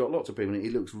like, it's got lots of pigment in it.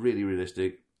 It looks really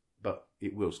realistic, but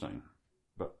it will stain.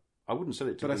 I wouldn't sell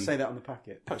it to. But I say that on the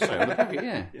packet. Say on the packet,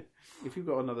 yeah. If you've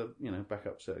got another,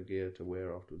 backup set of gear to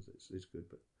wear afterwards, it's good,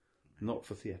 but not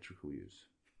for theatrical use.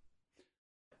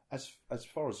 As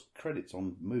far as credits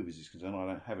on movies is concerned, I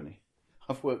don't have any.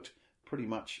 I've worked pretty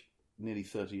much nearly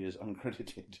 30 years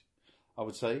uncredited, I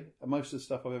would say, most of the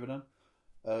stuff I've ever done,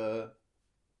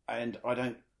 and I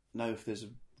don't know if there's a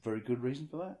very good reason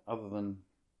for that, other than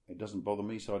it doesn't bother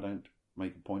me, so I don't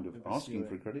make a point of asking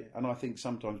for a credit. And I think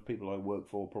sometimes people I work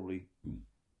for probably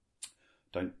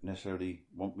don't necessarily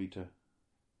want me to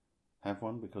have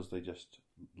one because they just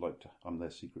like to, I'm their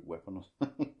secret weapon or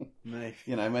something.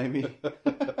 Maybe.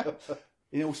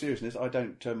 In all seriousness, I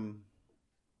don't,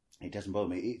 it doesn't bother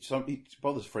me. It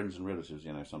bothers friends and relatives,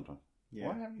 sometimes. Yeah.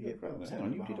 Why haven't you got credit? Hang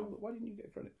on, why didn't you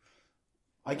get credit?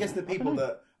 I guess the people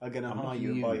that are going to hire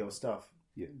you and buy your stuff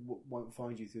won't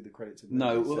find you through the credits of the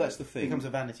movie. Well, that's the thing. It becomes a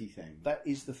vanity thing. That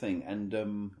is the thing,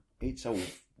 and it's all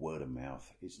word of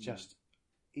mouth. It's just,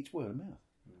 it's word of mouth.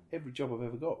 Every job I've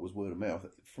ever got was word of mouth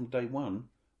from day one.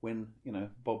 When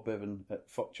Bob Bevan at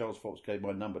Charles Fox gave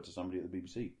my number to somebody at the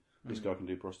BBC. This guy can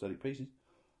do prosthetic pieces.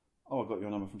 Oh, I got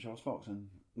your number from Charles Fox, and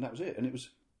that was it. And it was,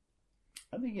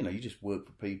 I think you just work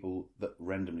for people that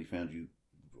randomly found you.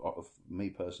 Me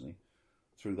personally,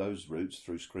 through those routes,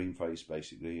 through Screenface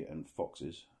basically and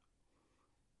Foxes,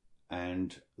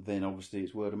 and then obviously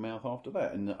it's word of mouth after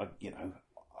that. And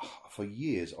for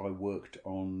years I worked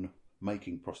on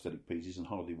making prosthetic pieces and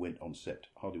hardly went on set,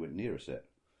 hardly went near a set.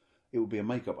 It would be a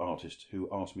makeup artist who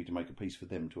asked me to make a piece for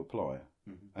them to apply,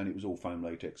 and it was all foam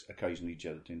latex, occasionally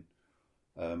gelatin.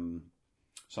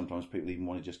 Sometimes people even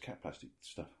wanted just cat plastic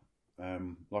stuff. I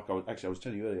was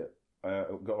telling you earlier, I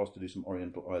got asked to do some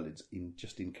Oriental eyelids in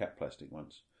cat plastic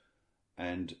once,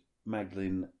 and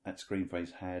Magdalene at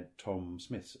Screenface had Tom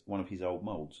Smith's, one of his old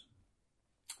moulds,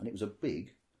 and it was a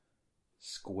big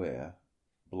square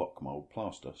block mould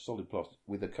plaster, solid plaster,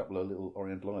 with a couple of little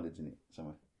Oriental eyelids in it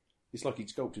somewhere. It's like he'd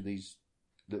sculpted these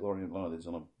little Oriental eyelids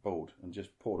on a board and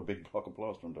just poured a big block of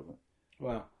plaster on top of it.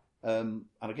 Wow. And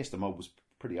I guess the mould was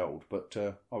pretty old, but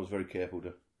I was very careful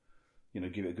to,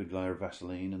 give it a good layer of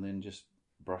Vaseline and then just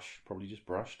brushed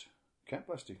cat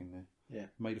plastic in there. Yeah.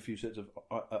 Made a few sets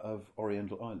of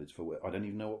Oriental eyelids for I don't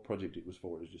even know what project it was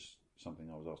for. It was just something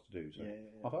I was asked to do. So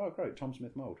I thought, oh great, Tom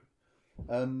Smith mould.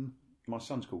 My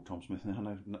son's called Tom Smith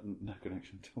now. No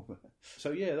connection at all.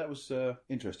 So yeah, that was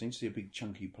interesting to see a big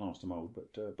chunky plaster mould.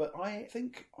 But I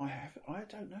think I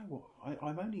don't know what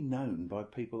I'm only known by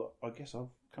people that I guess I've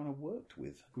kind of worked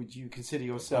with. Would you consider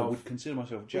yourself? I would consider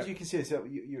myself Jack. Would you consider yourself?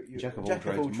 You're Jack of all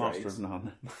trades, master of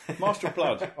none. Master of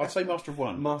blood. I'd say master of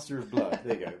one. Master of blood.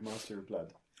 There you go. Master of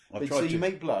blood. So you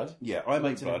make blood. Yeah, I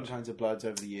make blood. Different kinds of bloods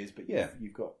over the years, but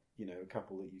you've got a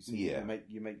couple that you see. Yeah.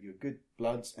 You make your good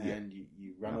bloods, and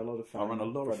you run a lot of foam. I run a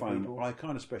lot of foam. I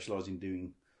kind of specialise in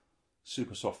doing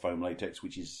super soft foam latex,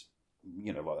 which is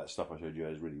like that stuff I showed you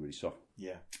is really, really soft.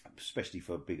 Yeah. Especially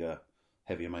for bigger,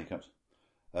 heavier makeups.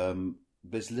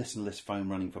 There's less and less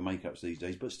foam running for makeups these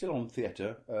days, but still on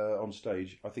theatre, on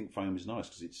stage, I think foam is nice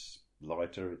because it's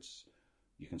lighter.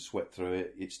 You can sweat through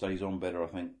it. It stays on better, I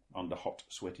think, under hot,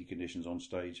 sweaty conditions on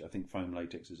stage. I think foam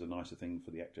latex is a nicer thing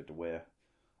for the actor to wear.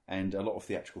 And a lot of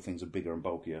theatrical things are bigger and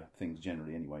bulkier things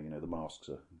generally anyway. The masks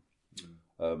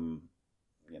are,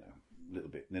 little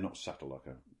bit. They're not subtle like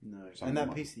a no. And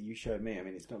that piece that you showed me, I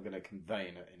mean, it's not going to convey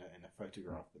in a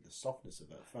photograph, but the softness of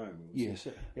that foam.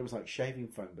 It was like shaving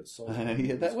foam, but soft.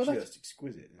 It was just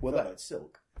exquisite. It felt like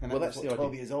silk. And that's the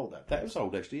 12 years old. That was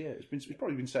old, actually. Yeah, it's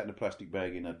probably been sat in a plastic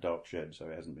bag in a dark shed, so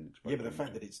it hasn't been exposed. Yeah, but the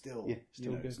fact that it's still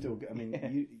good. I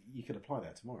mean, you could apply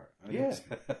that tomorrow. I mean,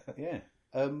 yeah.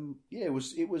 It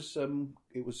was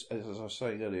as I was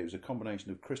saying earlier, it was a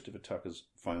combination of Christopher Tucker's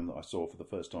foam that I saw for the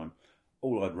first time.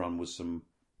 All I'd run was some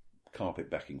carpet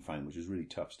backing foam, which was really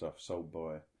tough stuff, sold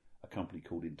by a company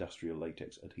called Industrial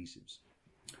Latex Adhesives,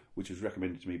 which was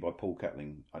recommended to me by Paul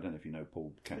Catling. I don't know if you know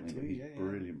Paul Catling, but he's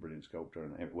brilliant sculptor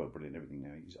and brilliant everything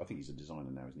now. I think he's a designer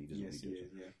now, isn't he? Yes, he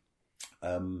is.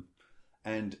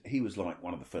 And he was like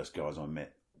one of the first guys I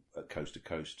met at Coast to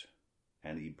Coast.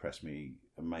 And he impressed me.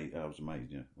 I was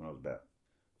amazed, when I was about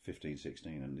 15,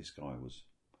 16, and this guy was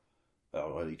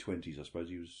early 20s, I suppose.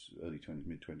 He was early 20s,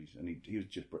 mid-20s, and he was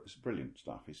just brilliant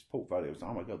stuff. His portfolio was,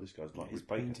 oh my God, this guy's like his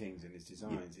paintings and his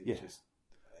designs. Yeah.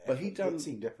 But it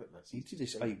seemed effortless. He did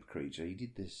this ape creature. He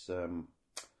did this, it was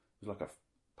like a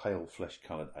pale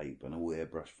flesh-coloured ape and all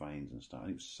airbrush veins and stuff. And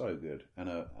it was so good. And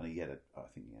he had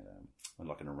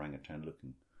like an orangutan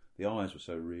looking. The eyes were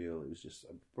so real. It was just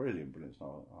a brilliant stuff.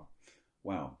 Oh.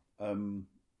 Wow.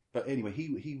 But anyway, he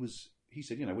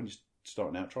said, when you're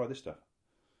starting out, try this stuff.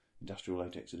 Industrial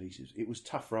latex adhesives. It was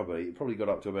tough rubber. It probably got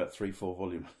up to about 3-4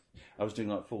 volume. I was doing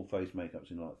like full face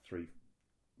makeups in like 3,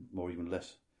 more even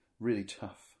less. Really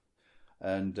tough.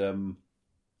 And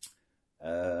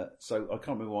so I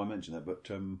can't remember why I mentioned that, but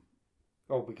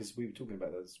because we were talking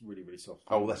about that. It's really, really soft.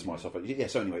 Oh, that's my soft. Yeah.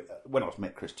 So anyway, when I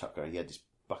met Chris Tucker, he had this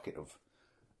bucket of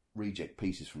reject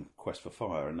pieces from Quest for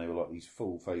Fire, and they were like these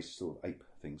full face sort of ape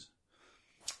things,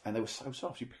 and they were so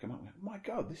soft. You pick them up, and oh my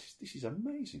God, this is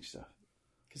amazing stuff.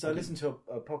 Because I listened to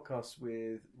a podcast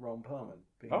with Ron Perlman.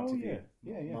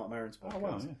 Mark Maron's podcast. Oh,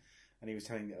 wow, yeah. And he was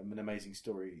telling an amazing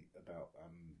story about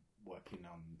working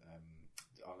on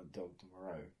Island Dog de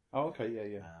Moreau. Oh, okay,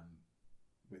 yeah.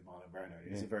 With Marlon Brando.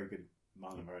 It's a very good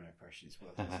Marlon Brando impression. It's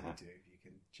worth listening to if you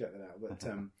can check that out.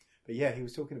 But yeah, he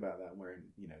was talking about that wearing,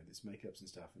 this makeups and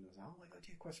stuff, and I was like, oh my God,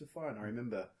 Quest for Fire. And I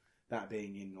remember that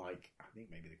being in I think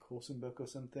maybe the Corson book or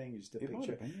something, just a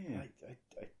picture.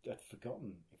 I'd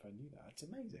forgotten if I knew that. It's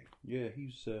amazing. Yeah,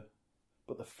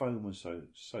 but the foam was so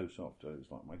soft. It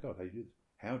was like, my God,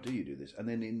 how do you do this? And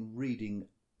then in reading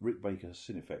Rick Baker's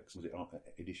Cinefex, was it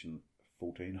edition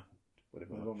 14?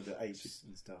 Whatever. The one with the apes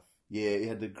and stuff. Yeah, he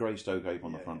had the Greystoke ape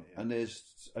on the front. Yeah. And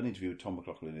there's an interview with Tom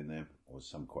McLaughlin in there, or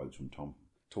some quotes from Tom,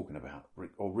 talking about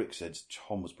Rick said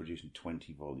Tom was producing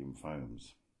 20 volume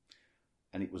foams.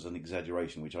 And it was an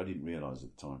exaggeration, which I didn't realise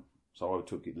at the time. So I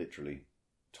took it literally.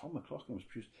 Tom McLaughlin was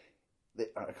producing...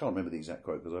 I can't remember the exact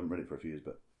quote because I haven't read it for a few years,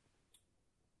 but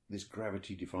this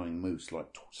gravity-defying mousse,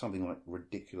 like something like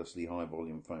ridiculously high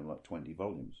volume foam, like 20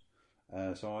 volumes.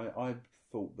 So I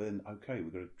thought then, okay,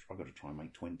 I've got to try and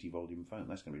make 20 volume foam.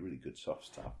 That's going to be really good soft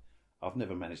stuff. I've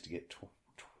never managed to get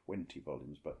 20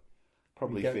 volumes, but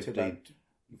probably 15.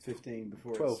 15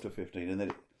 before 12 to 15, and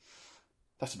then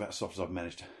that's about as soft as I've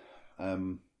managed.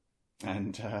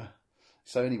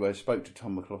 So anyway, I spoke to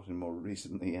Tom McLaughlin more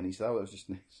recently, and he said, it was just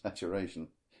an exaggeration.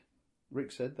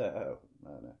 Rick said that? Oh,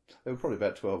 no. They were probably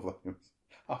about 12 volumes.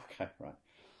 Okay, right.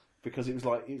 Because it was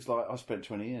like I spent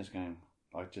 20 years going,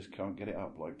 I just can't get it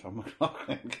up like Tom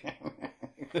McLaughlin can.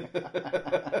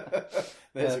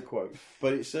 There's a quote.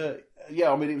 But it's, it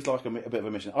was like a bit of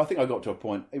a mission. I think I got to a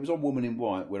point, it was on Woman in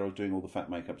White, where I was doing all the fat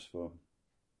makeups for,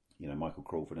 Michael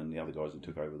Crawford and the other guys that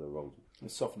took over the roles. The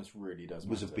softness really does matter.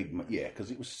 It was a big, because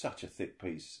it was such a thick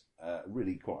piece,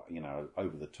 really quite,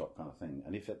 over the top kind of thing.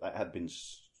 And if that had been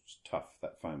tough,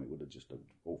 that foam, it would have just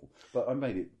looked awful. But I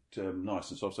made it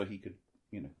nice and soft so he could,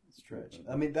 stretch.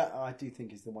 I mean, that I do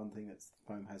think is the one thing that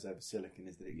foam has over silicone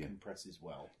is that it compresses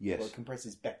well. Yes. Well, it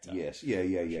compresses better. Yes.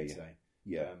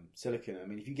 Yeah. Silicone. I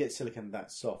mean, if you get silicone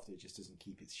that soft, it just doesn't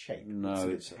keep its shape. No,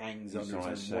 it hangs under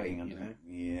its own weight.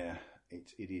 Yeah,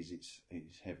 it is.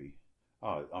 It's heavy.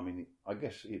 Oh, I mean, I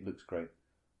guess it looks great.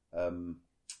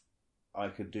 I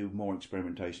could do more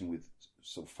experimentation with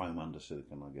sort of foam under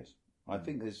silicone. I guess. I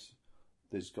think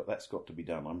that's got to be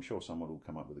done. I'm sure someone will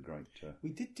come up with a great...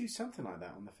 We did do something like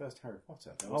that on the first Harry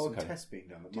Potter. There was some tests being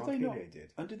done that Mark Helio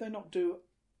did. And did they not do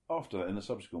after that in the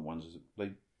subsequent ones?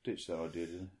 They ditched that idea,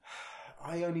 didn't they?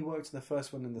 I only worked on the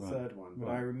first one and the third one, but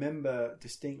I remember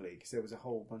distinctly because there was a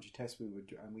whole bunch of tests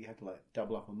and we had to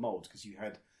double up on molds because you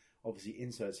had obviously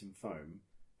inserts in foam,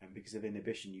 and because of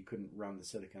inhibition you couldn't run the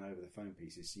silicone over the foam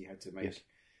pieces, so you had to make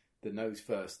the nose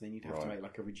first, then you'd have to make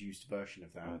like a reduced version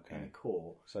of that in a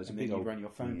core. So it's and then you'd run your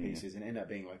phone pieces and end up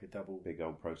being like a double big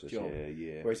old process. Job.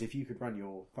 Yeah. Whereas if you could run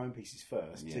your phone pieces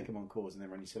first, stick them on cores, and then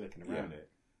run your silicon around it,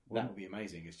 that would be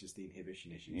amazing. It's just the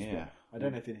inhibition issues. Yeah. But I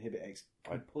don't know if Inhibit X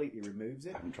completely removes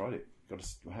it. I haven't tried it.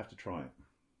 I have to try it.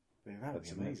 But that would be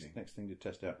amazing. Next thing to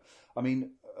test out. I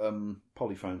mean,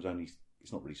 Polyfoam's only,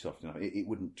 it's not really soft enough. It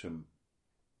wouldn't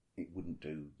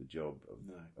do the job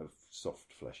of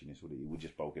soft fleshiness, would it? It would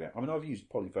just bulk it out. I mean, I've used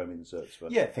Polyfoam inserts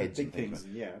for heads big things.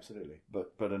 Yeah, absolutely.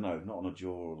 But no, not on a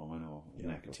jawline or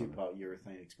neck. Like a 2-part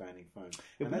urethane expanding foam.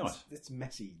 It'd be nice. It's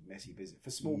messy business.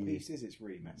 For small pieces, it's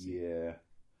really messy. Yeah.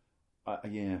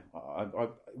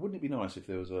 Wouldn't it be nice if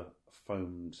there was a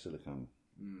foamed silicone?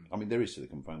 I mean, there is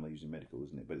silicone foam they use in medical,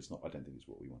 isn't it? But it's not. I don't think it's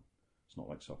what we want. It's not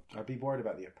like soft. I'd be worried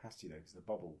about the opacity though, because the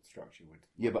bubble structure would.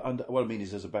 Yeah, but what I mean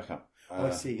is, as a backup, I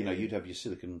see. You'd have your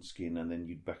silicone skin, and then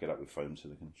you'd back it up with foam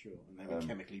silicone. Sure, and they would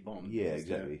chemically bond. Yeah,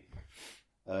 exactly.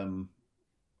 I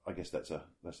guess that's a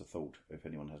thought. If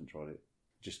anyone hasn't tried it,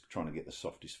 just trying to get the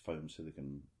softest foam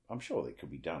silicone. I'm sure it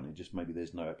could be done. It just maybe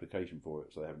there's no application for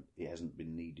it, so it hasn't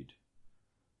been needed.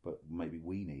 But maybe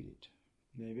we need it.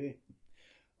 Maybe.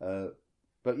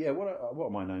 But yeah, what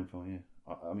am I known for? Yeah,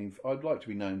 I mean, I'd like to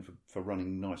be known for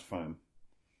running nice foam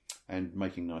and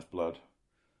making nice blood,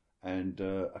 and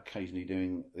occasionally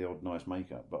doing the odd nice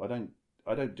makeup. But I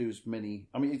don't do as many.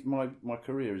 I mean, my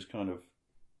career is kind of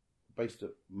based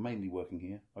at mainly working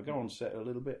here. I go on set a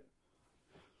little bit,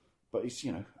 but it's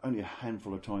only a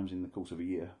handful of times in the course of a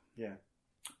year. Yeah.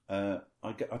 I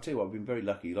tell you what, I've been very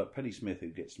lucky. Like Penny Smith, who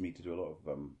gets me to do a lot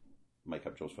of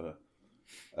makeup jobs for her,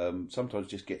 sometimes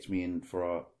just gets me in for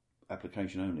our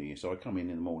application only. So I come in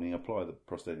the morning, apply the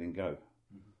prosthetic, and go,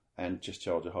 and just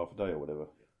charge a half a day or whatever.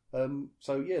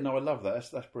 So yeah, no, I love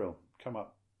that. That's brilliant. Come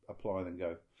up, apply, then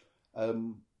go.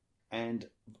 And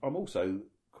I'm also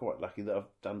quite lucky that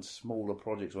I've done smaller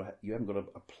projects where you haven't got to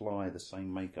apply the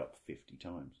same makeup 50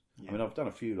 times. Yeah. I mean, I've done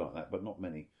a few like that, but not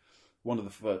many. One of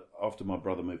the first, after my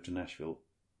brother moved to Nashville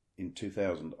in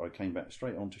 2000, I came back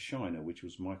straight on to Shiner, which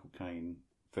was Michael Caine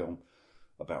film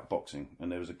about boxing,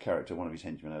 and there was a character, one of his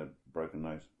henchmen had a broken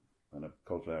nose and a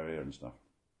cauliflower ear and stuff,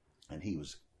 and he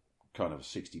was kind of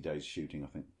 60 days shooting, I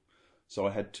think. So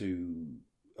I had to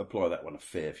apply that one a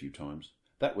fair few times.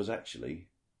 That was actually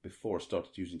before I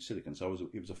started using silicone, so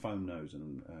it was a foam nose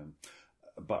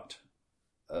but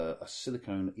a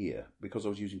silicone ear, because I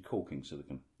was using caulking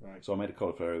silicone. Right. So I made a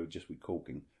cauliflower ear just with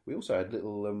caulking. We also had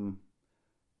little.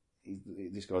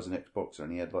 This guy's an ex-boxer,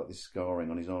 and he had like this scarring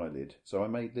on his eyelid. So I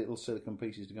made little silicone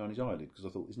pieces to go on his eyelid, because I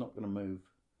thought it's not going to move.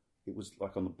 It was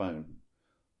like on the bone.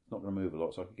 It's not going to move a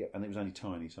lot, so I could get. And it was only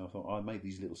tiny, so I thought I made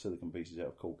these little silicone pieces out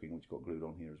of caulking, which got glued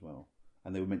on here as well,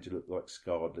 and they were meant to look like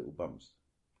scarred little bumps.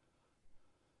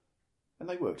 And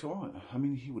they worked all right. I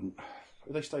mean,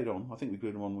 they stayed on. I think we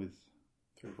glued them on with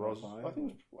 355. I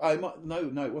think it was.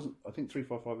 No, it wasn't. I think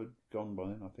 355 had gone by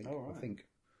then. I think. Oh, right. I think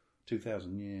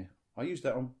 2000. Yeah, I used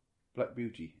that on Black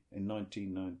Beauty in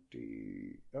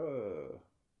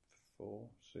 1994,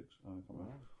 6. I can't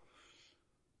remember.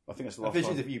 I think that's the last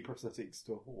visions of you prosthetics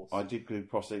to a horse. I did glue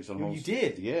prosthetics on a horse. You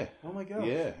did? Yeah. Oh my god.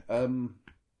 Yeah. And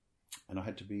I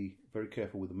had to be very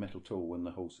careful with the metal tool when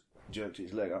the horse jerked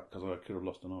its leg up, because I could have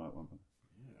lost an eye at one point.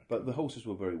 Yeah. But the horses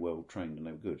were very well trained and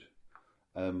they were good.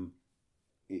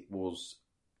 It was,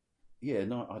 I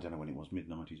don't know when it was,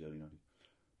 mid-90s, early 90s.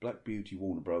 Black Beauty,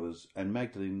 Warner Brothers, and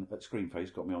Magdalene at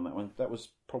Screenface got me on that one. That was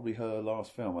probably her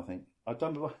last film, I think. I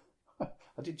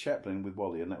did Chaplin with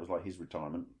Wally, and that was like his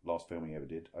retirement, last film he ever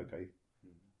did. Okay.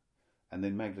 And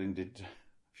then Magdalene did, a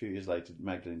few years later,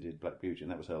 Magdalene did Black Beauty,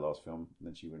 and that was her last film, and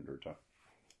then she went to retire.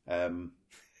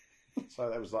 So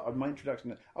that was like my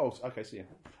introduction. Oh, okay, see ya.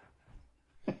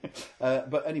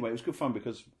 But anyway, it was good fun,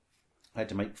 because I had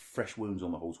to make fresh wounds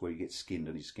on the horse where he gets skinned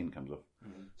and his skin comes off.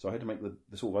 Mm-hmm. So I had to make the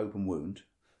sort of open wound.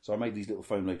 So I made these little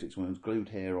foam latex wounds, glued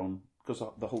hair on, because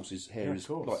the horse's hair is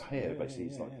like hair,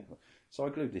 basically. So I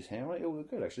glued this hair on. It all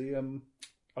looked good, actually. I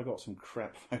got some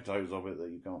crap photos of it that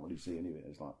you can't really see any of it.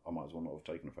 It's like, I might as well not have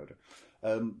taken a photo.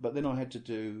 But then I had to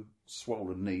do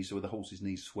swollen knees, so the horse's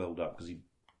knees swelled up because he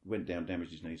went down,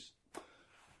 damaged his knees.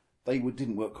 They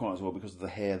didn't work quite as well because of the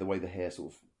hair, the way the hair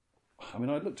sort of... I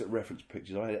mean, I looked at reference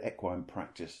pictures. I had equine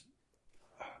practice.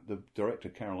 The director,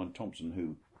 Caroline Thompson,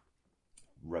 who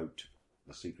wrote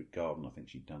The Secret Garden, I think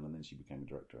she'd done, and then she became a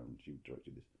director, and she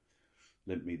directed this,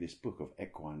 lent me this book of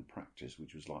equine practice,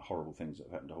 which was like horrible things that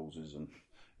have happened to horses, and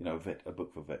a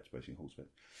book for vets, basically, horse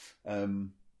vets.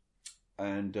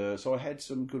 So I had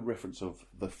some good reference of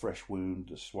the fresh wound,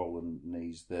 the swollen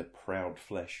knees, the proud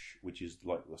flesh, which is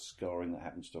like the scarring that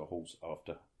happens to a horse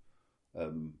after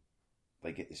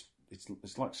they get this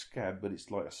it's like scab, but it's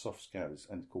like a soft scab,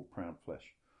 and it's called Proud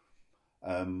Flesh,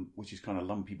 which is kind of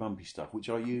lumpy, bumpy stuff, which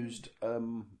I used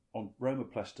on Roma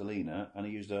Plastilina, and I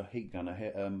used a heat gun,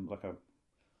 like a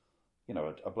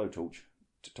blowtorch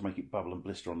to make it bubble and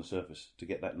blister on the surface to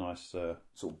get that nice sort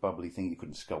of bubbly thing you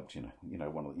couldn't sculpt.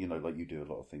 Like you do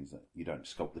a lot of things that you don't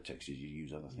sculpt the textures, you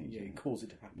use other things. Yeah, it causes it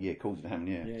to happen. Yeah, it causes it to happen.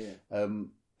 Yeah, yeah.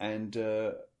 And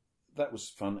that was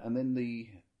fun. And then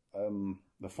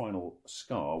the final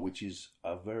scar, which is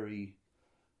a very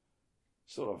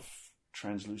sort of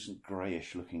translucent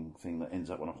greyish looking thing that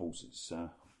ends up on a horse. It's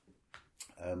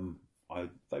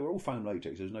they were all foam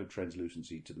latex. There's no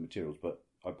translucency to the materials, but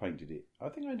I painted it. I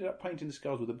think I ended up painting the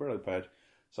scars with a Brillo pad.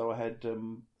 So I had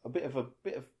a bit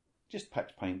of just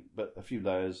packed paint, but a few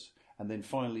layers, and then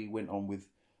finally went on with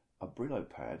a Brillo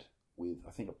pad with,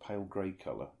 I think, a pale grey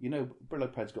colour.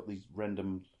 Brillo pad's got these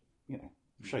random,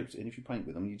 shapes, and if you paint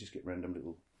with them, you just get random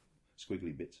little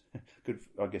squiggly bits. Good,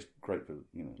 I guess, great for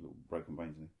little broken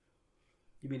veins.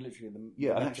 You mean literally the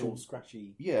actual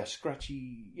scratchy? Yeah,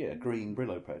 scratchy. Yeah, green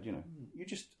Brillo pad. You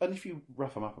just, and if you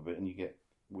rough them up a bit, and you get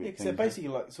weird things. They're basically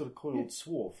like sort of coiled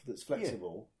swarf that's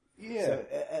flexible. Yeah. So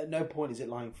at no point is it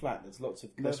lying flat. There's lots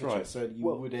of curvature. That's right. So you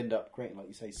would end up creating, like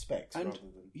you say, specks rather than.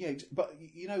 Yeah, but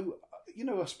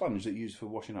a sponge that you use for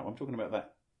washing up. I'm talking about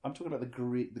that. I'm talking about the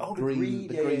green. The green.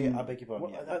 Yeah, I beg your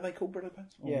pardon. Are they called Brillo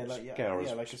pads?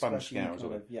 Scourers, like sponge scourers.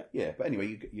 Yeah, but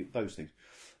anyway, you those things.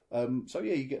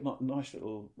 You get nice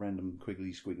little random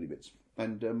squiggly bits,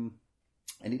 and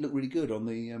it looked really good on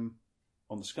the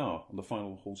scar, on the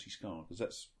final horsey scar,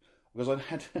 because I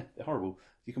had horrible.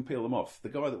 You can peel them off. The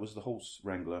guy that was the horse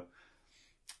wrangler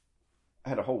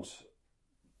had a horse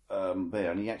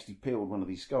there, and he actually peeled one of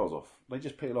these scars off. They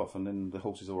just peel off, and then the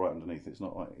horse is all right underneath. It's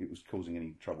not like it was causing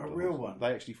any trouble. A real one?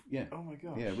 They actually, yeah. Oh my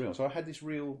gosh. Yeah, real. So I had this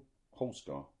real horse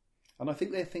scar, and I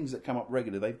think they're things that come up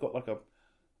regularly. They've got like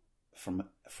from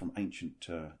ancient,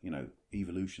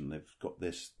 evolution. They've got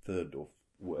this third or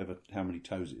whatever, how many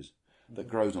toes it is, that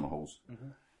grows on a horse. Mm-hmm.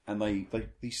 And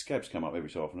these scabs come up every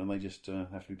so often, and they just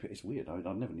have to be. It's weird. I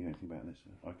never knew anything about this,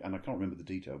 and I can't remember the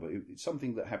detail. But it's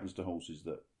something that happens to horses,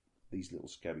 that these little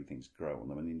scabby things grow on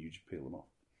them, and then you just peel them off.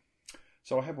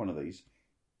 So I had one of these,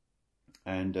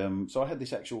 and so I had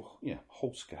this actual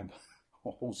horse scab,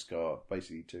 horse scar,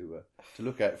 basically to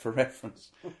look at for reference.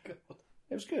 Oh God!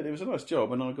 It was good. It was a nice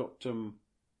job, and I got.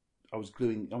 I was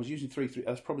using 3.3.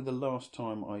 That's probably the last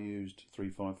time I used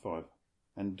 3.55,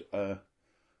 and.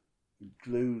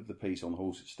 Glued the piece on the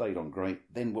horse. It stayed on great.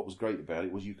 Then what was great about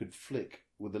it was you could flick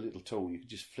with a little tool. You could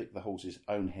just flick the horse's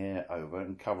own hair over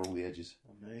and cover all the edges.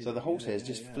 Amazing. So the horse hairs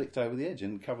just flicked over the edge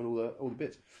and covered all the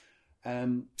bits.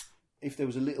 If there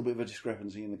was a little bit of a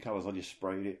discrepancy in the colours, I just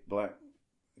sprayed it black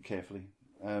carefully.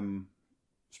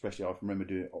 Especially I remember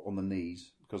doing it on the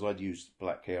knees, because I'd used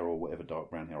black hair or whatever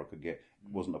dark brown hair I could get.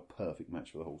 It wasn't a perfect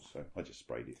match for the horse, so I just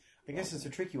sprayed it. I guess it's a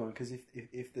tricky one, because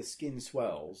if the skin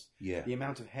swells, the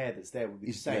amount of hair that's there would be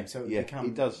the same, so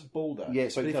it does balder. Yeah,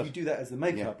 so but if you do that as the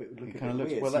makeup, it would look a bit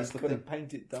weird. Well, that's so you've got to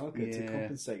paint it darker to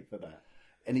compensate for that.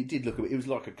 And it did look a bit. It was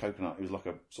like a coconut. It was like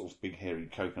a sort of big hairy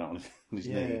coconut on his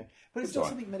knee. But it's not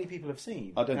something many people have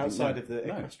seen outside of the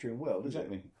equestrian world.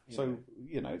 Exactly. So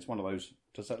it's one of those.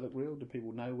 Does that look real? Do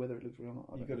people know whether it looks real or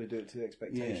not? You've got to do it to the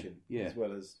expectation, as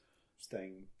well as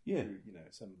staying. Through,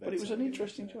 some. But it was an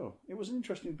interesting job. It was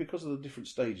interesting because of the different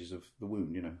stages of the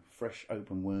wound. Fresh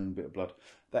open wound, bit of blood.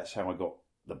 That's how I got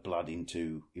the blood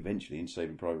eventually into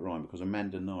Saving Private Ryan, because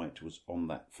Amanda Knight was on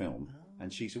that film,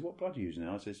 and she said, "What blood are you using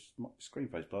now?" I said,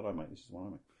 "Screenface blood I make. This is the one I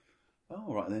make."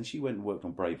 Oh, right. And then she went and worked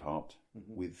on Braveheart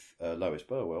with Lois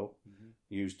Burwell.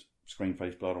 Used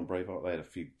Screenface blood on Braveheart. They had a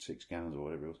few 6 gallons or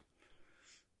whatever it was.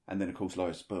 And then, of course,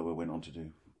 Lois Burwell went on to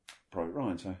do Private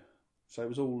Ryan. So it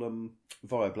was all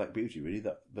via Black Beauty, really,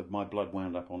 that my blood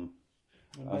wound up on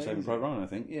Saving Private Ryan, I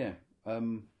think. Yeah.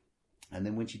 And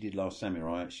then when she did Last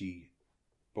Samurai, she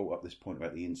brought up this point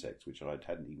about the insects, which I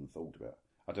hadn't even thought about.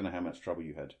 I don't know how much trouble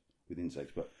you had with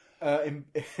insects, but in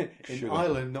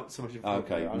Ireland, not so much.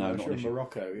 Okay, I'm sure in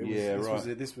Morocco.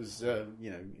 This was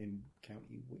in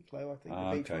County Wicklow, I think.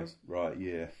 The beach was. Right,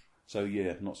 yeah. So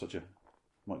not such a.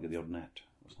 Might get the odd gnat.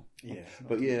 Yeah,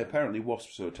 but apparently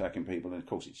wasps are attacking people, and of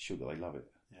course it's sugar. They love it.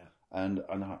 Yeah. And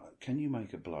can you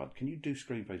make a blood? Can you do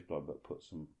Screenface blood, but put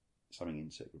something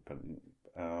insect repellent?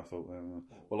 I thought,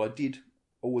 well, I did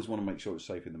always want to make sure it's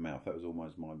safe in the mouth. That was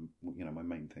almost my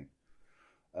main thing.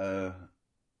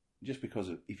 Just because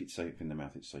if it's safe in the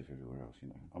mouth, it's safe everywhere else.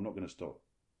 I'm not going to stop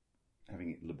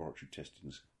having it laboratory tested.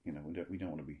 We don't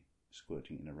want to be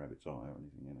squirting in a rabbit's eye or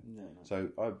anything. No. So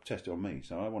I tested on me.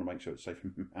 So I want to make sure it's safe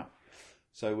in my mouth.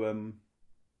 So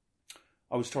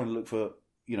I was trying to look for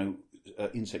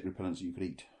insect repellents that you could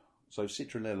eat. So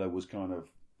citronella was kind of,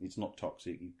 it's not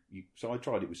toxic. So I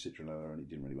tried it with citronella and it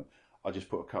didn't really work. I just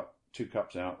put 2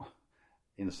 cups out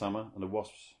in the summer, and the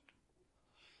wasps,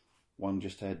 one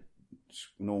just had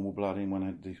normal blood in, one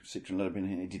had the citronella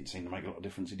in it. It didn't seem to make a lot of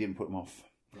difference. It didn't put them off.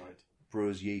 Right.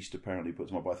 Brewer's yeast apparently puts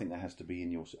them off, but I think that has to be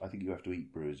in your... I think you have to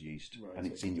eat brewer's yeast, and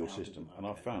it's in your system. And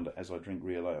I've found that as I drink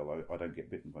real ale, I don't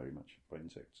get bitten very much by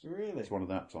insects. Really? It's one of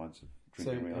the upsides of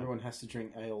drinking real ale. So everyone has to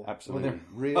drink ale? Absolutely.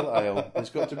 Real ale. There's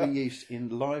got to be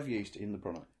live yeast in the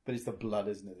product. But it's the blood,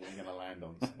 isn't it, that you're going to land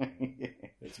on? So. Yeah.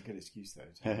 It's a good excuse,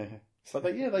 though. But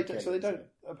they don't. So they don't...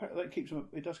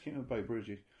 It does keep them at bay, brewer's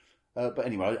yeast. But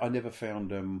anyway, I never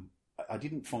found... I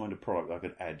didn't find a product I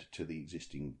could add to the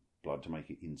existing blood to make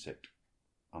it insect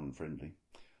unfriendly,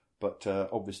 but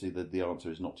obviously the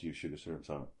answer is not to use sugar syrup.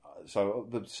 So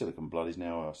the silicon blood is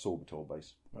now a sorbitol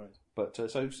base. Right. But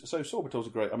so sorbitols are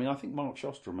great. I mean, I think Mark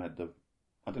Shostrom had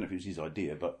I don't know if it was his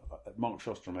idea, but Mark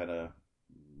Shostrom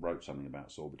wrote something about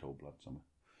sorbitol blood somewhere,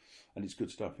 and it's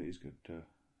good stuff. It is good.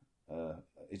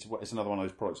 It's another one of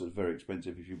those products that's very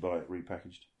expensive if you buy it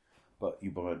repackaged, but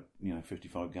you buy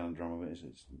 55-gallon drum of it.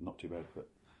 It's not too bad. But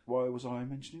why was I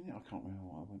mentioning it? I can't remember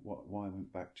why I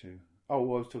went back to.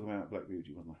 Oh, I was talking about Black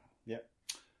Beauty, wasn't I? Yeah.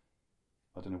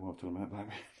 I don't know what I was talking about Black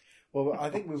Beauty. Well, I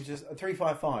think we were just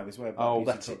 355 is where Black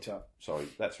Beauty picked up. Sorry,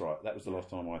 that's right. That was the last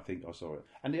time I think I saw it.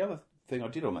 And the other thing I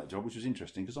did on that job, which was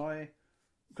interesting, because I'd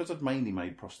mainly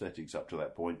made prosthetics up to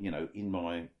that point, in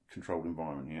my controlled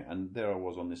environment here, and there I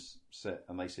was on this set,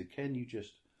 and they said, "Can you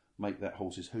just make that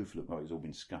horse's hoof look like it's all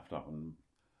been scuffed up?" And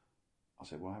I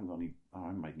said, "Well, I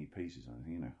haven't made any pieces or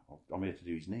anything, I'm here to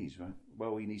do his knees, right?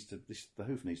 Well, the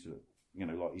hoof needs to look,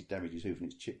 like he's damaged his hoof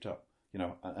and it's chipped up,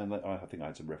 and I think I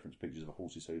had some reference pictures of a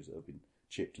horse's hooves that have been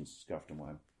chipped and scuffed and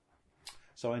whatever.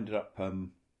 So I ended up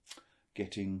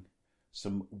getting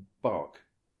some bark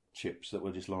chips that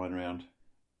were just lying around,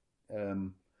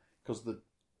 because the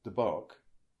bark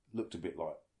looked a bit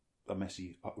like a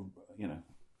messy, a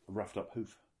roughed up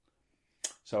hoof.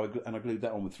 So I glued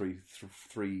that on with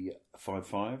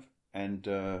 355 and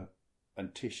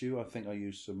tissue. I think I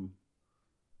used some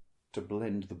to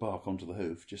blend the bark onto the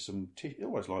hoof. Just some tissue,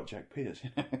 almost like Jack Pierce,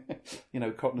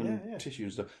 cotton and tissue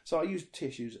and stuff. So I used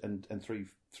tissues and three.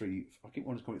 I keep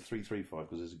wanting to call it 335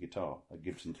 because there's a guitar, a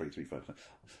Gibson 335.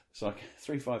 So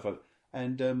 355,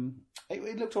 and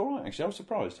it looked all right actually. I was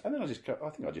surprised, and then I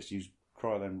think I just used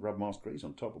Kryolan rub mask grease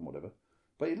on top and whatever.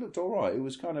 But it looked all right. It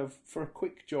was kind of for a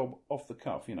quick job off the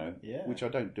cuff, which I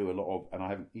don't do a lot of, and I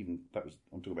haven't even.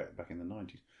 I'm talking about back in the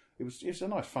 90s. It was a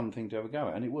nice fun thing to have a go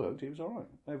at, and it worked. It was all right.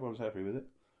 Everyone was happy with it,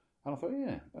 and I thought,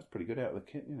 yeah, that's pretty good out of the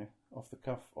kit, off the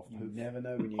cuff, off the hoof. You never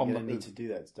know when you're going to need to do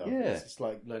that stuff. Yeah, it's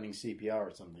like learning CPR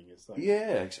or something. It's like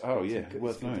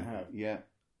worth knowing. Yeah,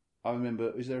 I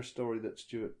remember. Is there a story that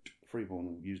Stuart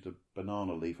Freeborn used a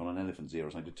banana leaf on an elephant's ear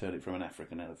or something to turn it from an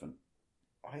African elephant?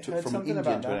 I heard from an Indian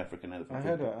to an African elephant. I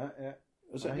heard about that. Yeah.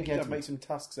 I think he had to make some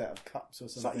tusks out of cups or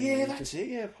something. Yeah, that's it.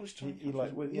 Yeah, polished. You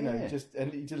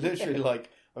literally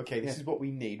okay, this is what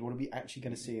we need. What are we actually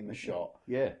going to see in the shot?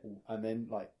 Yeah, and then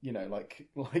like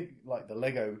the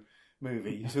Lego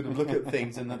movie, you sort of look at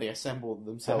things and then they assemble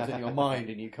themselves in your mind,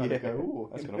 and you kind of go,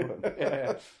 "Oh, that's going to work."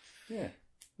 Yeah.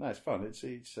 No, it's fun. It's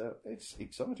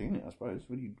exciting, isn't it? I suppose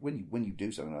when you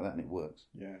do something like that and it works.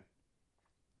 Yeah.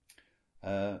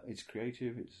 It's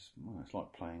creative. It's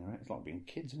like playing, right? It's like being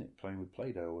kids, isn't it? Playing with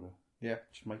Play-Doh or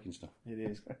just making stuff. It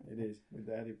is with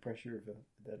the added pressure of a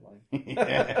deadline.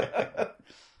 Yeah.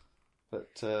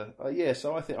 But so I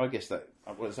guess that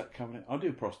does that cover it? I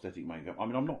do prosthetic makeup. I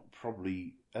mean, I'm not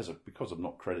probably because I'm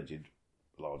not credited,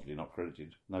 largely not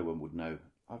credited. No one would know.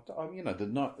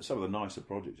 Some of the nicer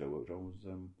projects I worked on was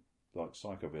like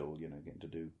Psychoville. Getting to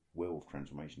do werewolf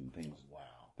transformation and things. Wow.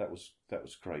 That was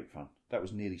great fun. That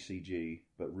was nearly CG,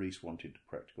 but Reese wanted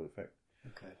practical effect.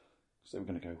 Okay. So they were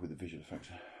going to go with the visual effects.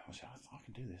 I said, I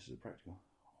can do this as a practical.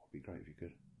 It'd be great if you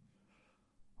could.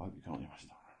 I hope you can't hear my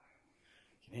stuff.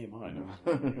 You can hear mine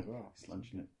as well. It's lunch,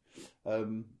 isn't it?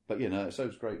 But so it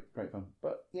was great fun.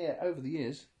 But yeah, over the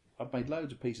years, I've made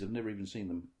loads of pieces. I've never even seen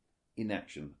them in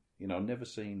action. I've never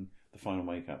seen the final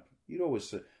makeup.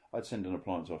 I'd send an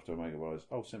appliance off to a makeup artist.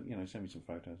 Oh, send me some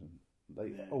photos, and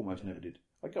they almost never did.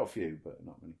 I got a few, but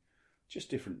not many.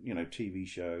 Just different, TV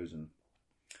shows and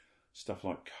stuff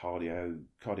like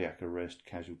Cardiac Arrest,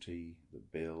 Casualty, The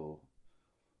Bill,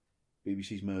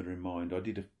 BBC's Murder in Mind. I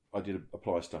did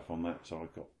apply stuff on that, so I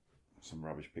got some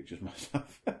rubbish pictures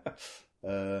myself.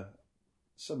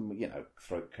 Some,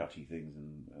 throat cutty things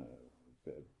and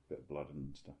bit of blood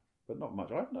and stuff, but not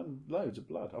much. I haven't done loads of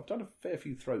blood. I've done a fair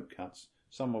few throat cuts.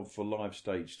 Some for live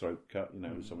stage throat cut.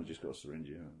 Someone just got a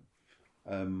syringe.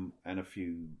 and a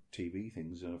few TV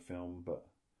things and a film, but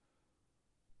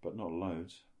not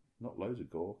loads. Not loads of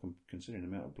gore, considering the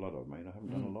amount of blood I've made. I haven't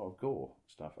done a lot of gore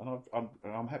stuff, and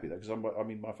I'm happy that because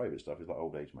my favourite stuff is like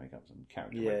old age makeups and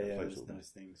character makeups. Those sort of nice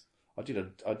things. I did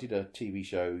a TV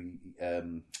show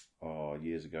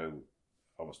years ago.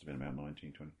 I must have been about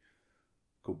 19, 20,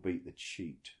 called Beat the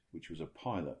Cheat, which was a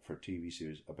pilot for a TV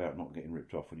series about not getting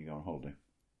ripped off when you go on holiday.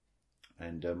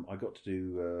 And I got to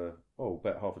do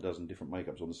about half a dozen different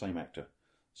makeups on the same actor,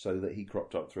 so that he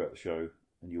cropped up throughout the show.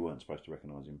 And you weren't supposed to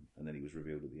recognise him, and then he was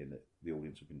revealed at the end that the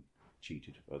audience had been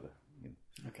cheated by the.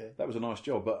 Okay. That was a nice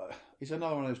job, but it's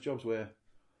another one of those jobs where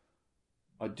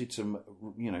I did some,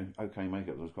 okay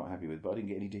makeup that I was quite happy with, but I didn't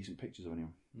get any decent pictures of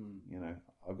anyone.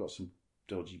 I've got some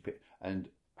dodgy pictures, and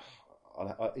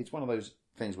it's one of those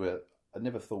things where I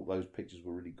never thought those pictures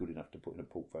were really good enough to put in a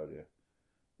portfolio.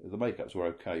 The makeups were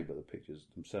okay, but the pictures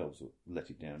themselves let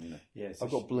it down. Yeah,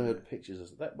 I've got blurred pictures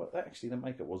of that, but actually the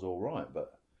makeup was all right,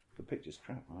 but. The picture's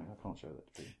crap. I can't show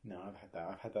that to people. No, I've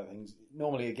had that things.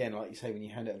 Normally, again, like you say, when you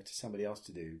hand it over to somebody else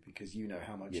to do, because you know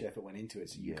how much effort went into it,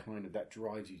 so you kind of that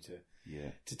drives you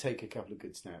to take a couple of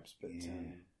good snaps. But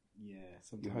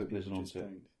sometimes you hope there's an onset.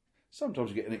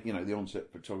 Sometimes you get the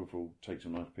onset photographer will take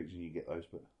some nice pictures and you get those,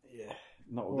 but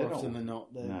more often than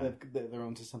not, they're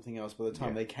onto something else. By the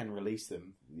time they can release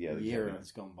them, the era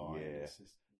has gone by. Yeah.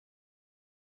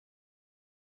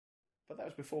 But that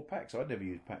was before PAX. I'd never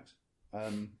used PAX.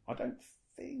 I don't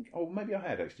think... Oh, maybe I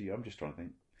had, actually. I'm just trying to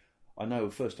think. I know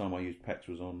the first time I used PAX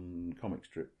was on Comic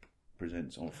Strip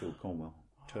Presents on Phil Cornwell.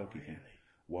 Turkey thing.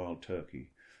 Wild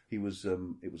Turkey. He was...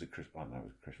 it was a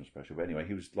Christmas special. But anyway,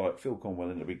 he was like Phil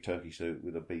Cornwell in a big turkey suit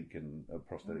with a beak and a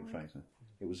prosthetic face.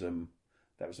 It was...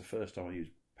 that was the first time I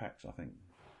used PAX, I think.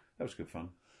 That was good fun.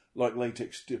 Like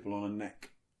latex stipple on a neck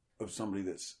of somebody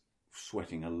that's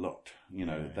sweating a lot,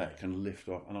 that can lift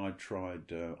off. And I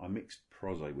tried, I mixed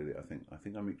Prozade with it, I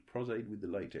think I mixed Prozade with the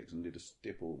latex and did a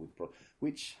stipple with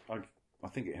which I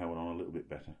think it held on a little bit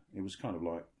better. It was kind of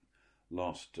like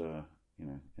last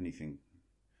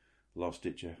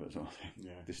ditch effort sort of thing.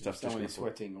 Yeah. This stuff's someone is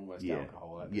sweating almost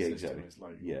alcohol. Exactly.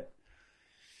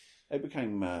 It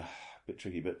became a bit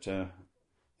tricky, but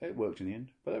it worked in the end.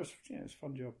 But that was, it was a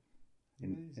fun job. A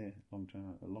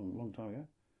long time ago.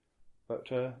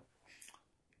 But,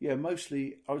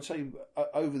 mostly, I would say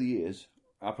over the years,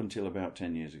 up until about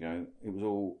 10 years ago, it was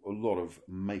all a lot of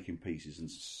making pieces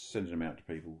and sending them out to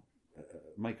people.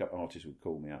 Makeup artists would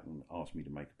call me up and ask me to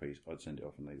make a piece. I'd send it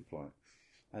off and they'd apply it.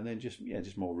 And then just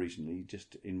more recently,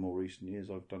 in more recent years,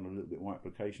 I've done a little bit more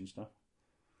application stuff.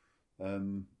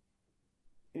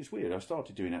 It's weird. I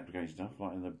started doing application stuff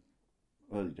like in the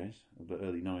early days, the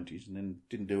early 90s, and then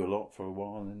didn't do a lot for a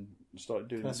while and then started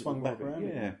doing... Kind of swung back around.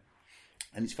 Yeah.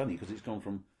 And it's funny because it's gone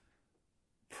from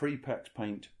pre-PAX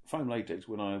paint, foam latex,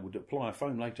 when I would apply a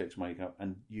foam latex makeup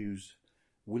and use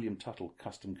William Tuttle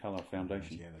custom colour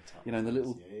foundation. Yeah, in the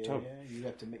little tub. Yeah, you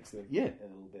have to mix it a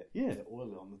little bit. Yeah. The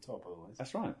oil on the top otherwise.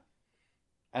 That's right.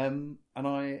 And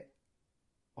I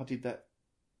did that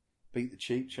Beat the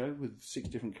Cheat show with 6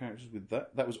 different characters with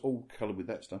that. That was all coloured with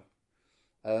that stuff.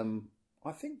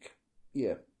 I think,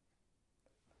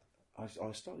 I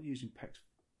started using PAX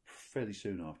fairly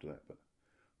soon after that,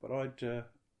 but I'd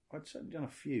certainly done a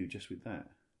few just with that.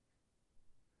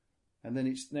 And then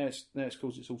it's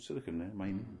because it's all silicone now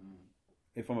mainly.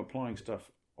 If I'm applying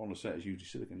stuff on a set, it's usually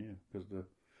silicone, because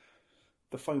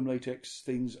the foam latex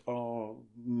things are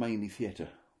mainly theatre,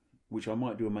 which I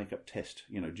might do a makeup test.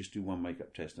 Just do one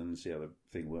makeup test and then see how the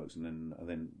thing works, and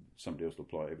then somebody else will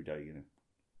apply it every day.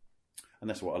 And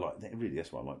that's what I like. Really,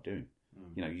 that's what I like doing.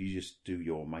 You just do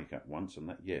your makeup once,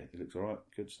 and it looks all right,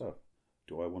 good stuff.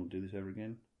 Do I want to do this ever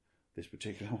again? This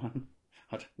particular one?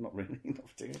 Not really, not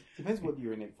particularly. Depends what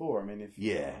you're in it for. I mean,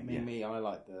 me, I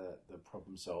like the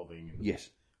problem solving. And yes.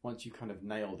 Once you kind of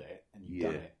nailed it and you've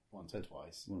done it once or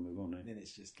twice, want to move on now. Then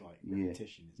it's just like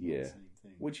repetition. It's not the same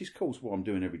thing. Which is, of course, what I'm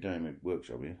doing every day in my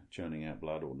workshop here, churning out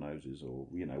blood or noses or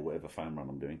whatever foam run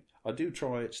I'm doing. I do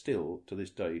try it still to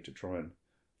this day to try and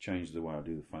change the way I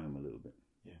do the foam a little bit.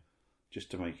 Yeah.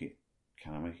 Just to make it,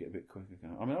 can I make it a bit quicker?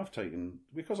 I mean, I've taken,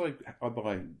 because I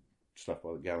buy stuff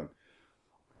by the gallon,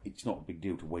 it's not a big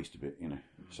deal to waste a bit,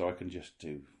 So I can just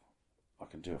do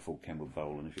a full Kenwood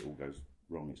bowl, and if it all goes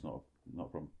wrong, it's not a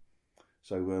problem.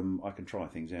 So I can try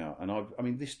things out.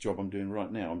 And this job I'm doing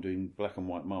right now, I'm doing black and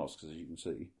white masks, as you can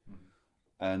see.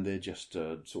 And they're just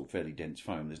sort of fairly dense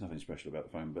foam. There's nothing special about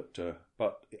the foam,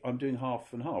 but I'm doing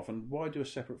half and half. And why do a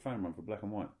separate foam run for black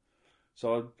and white?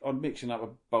 So I'm mixing up a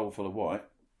bowl full of white,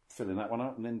 filling that one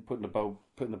up, and then putting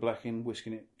the black in,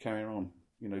 whisking it, carrying on.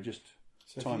 Just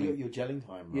So timing. If you got your gelling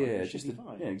time right,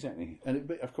 yeah, exactly. And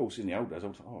but of course, in the old days, I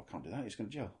was like, oh, I can't do that; it's going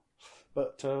to gel.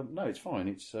 But no, it's fine.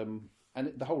 It's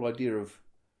the whole idea of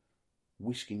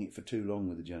whisking it for too long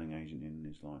with the gelling agent in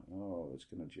is like, oh, it's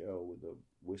going to gel with the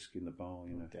whisk in the bar,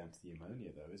 you know. Down to the ammonia,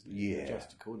 though, isn't it? Yeah,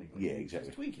 adjust accordingly. Yeah, exactly.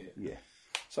 Just tweak it. Yeah.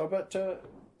 So, but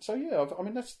so yeah, I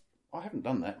mean, I haven't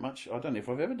done that much. I don't know if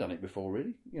I've ever done it before,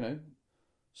 really. You know,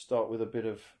 start with a bit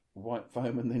of white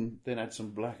foam and then add some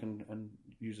black and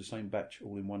use the same batch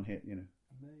all in one hit. You know,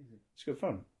 amazing. It's good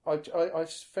fun. I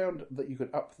found that you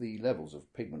could up the levels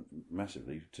of pigment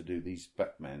massively to do these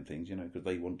Batman things. You know, because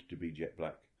they wanted to be jet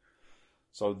black.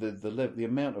 So the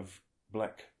amount of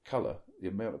black colour, the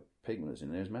amount of pigment that's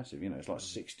in there is massive. You know, it's like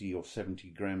 60 or 70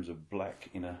 grams of black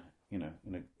in a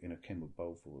Kenwood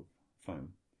bowl full of foam,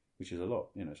 which is a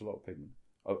lot. You know, it's a lot of pigment.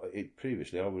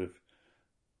 Previously, I would have,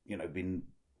 you know, been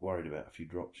worried about a few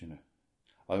drops. You know,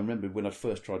 I remember when I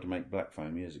first tried to make black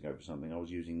foam years ago for something, I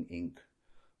was using ink,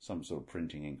 some sort of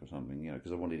printing ink or something. You know,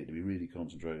 because I wanted it to be really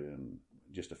concentrated and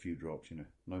just a few drops. You know,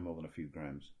 no more than a few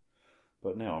grams.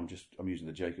 But now I'm using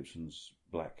the Jacobson's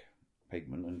black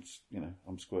pigment, and you know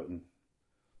I'm squirting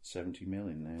 70 ml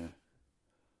in there,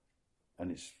 and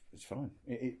it's fine.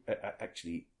 It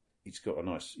actually it's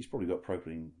probably got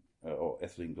propylene or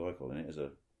ethylene glycol in it as a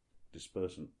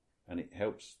dispersant, and it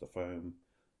helps the foam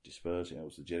disperse. It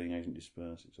helps the gelling agent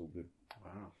disperse. It's all good.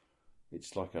 Wow.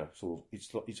 It's like a sort of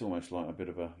it's almost like a bit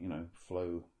of a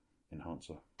flow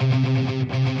enhancer.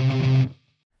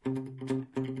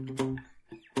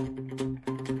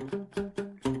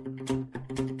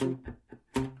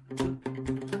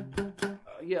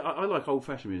 I like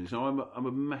old-fashioned music. So I'm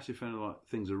a massive fan of like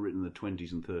things that are written in the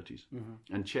 20s and 30s.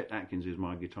 Mm-hmm. And Chet Atkins is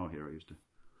my guitar hero.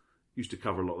 Used to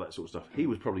cover a lot of that sort of stuff. He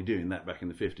was probably doing that back in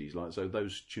the 50s. Like so,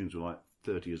 those tunes were like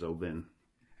 30 years old then.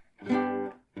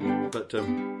 But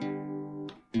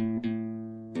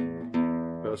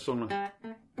a song like.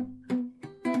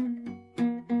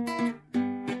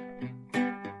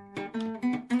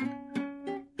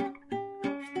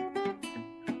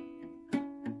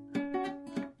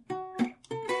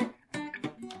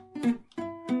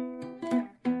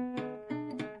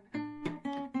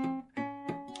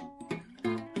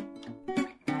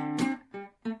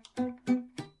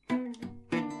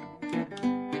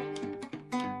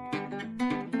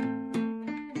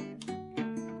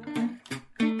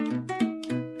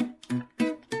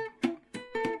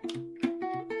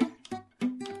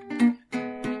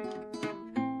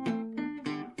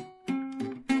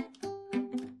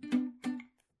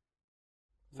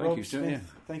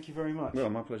 Thank you very much. Well,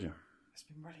 my pleasure. It's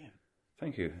been brilliant.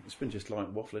 Thank you. It's been just like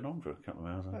waffling on for a couple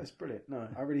of hours. That's brilliant. No,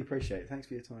 I really appreciate it. Thanks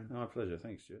for your time. My pleasure.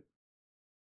 Thanks, Stuart.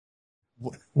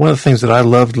 One of the things that I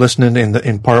loved listening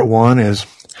in part one is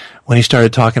when he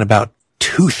started talking about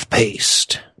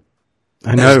toothpaste.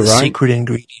 I know, right? Secret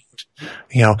ingredient.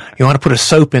 You know, you want to put a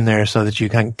soap in there so that you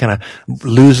can kind of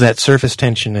lose that surface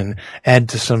tension and add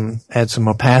some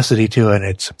opacity to it.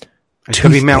 It's to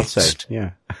be mouth safe.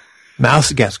 Yeah.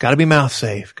 It's got to be mouth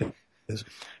safe. Because,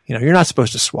 you know, you're not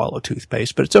supposed to swallow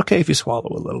toothpaste, but it's okay if you swallow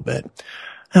a little bit.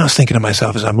 And I was thinking to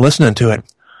myself as I'm listening to it,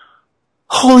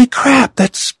 holy crap,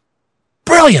 that's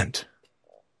brilliant.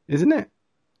 Isn't it?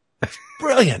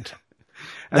 Brilliant.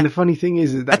 And the funny thing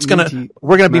is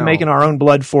we're gonna be making our own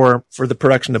blood for the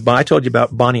production of. I told you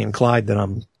about Bonnie and Clyde that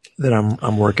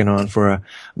I'm working on for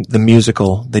the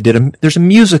musical. There's a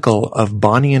musical of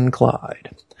Bonnie and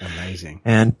Clyde. Amazing.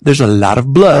 And there's a lot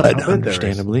of blood,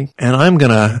 understandably. And I'm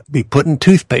gonna be putting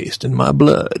toothpaste in my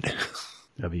blood.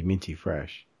 That'll be minty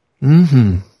fresh.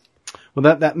 Mm-hmm.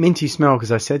 Well, that minty smell,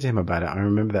 because I said to him about it, I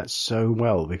remember that so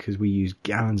well because we used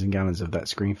gallons and gallons of that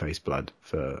Screenface blood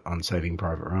on Saving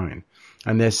Private Ryan.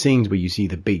 And there's scenes where you see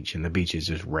the beach, and the beach is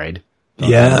just red.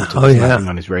 Yeah, oh yeah.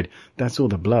 On his red. That's all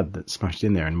the blood that's smashed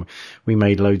in there. And we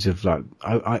made loads of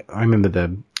I remember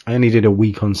I only did a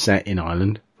week on set in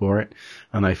Ireland for it,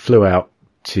 and I flew out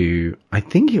to, I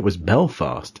think it was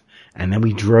Belfast, and then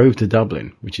we drove to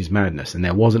Dublin, which is madness, and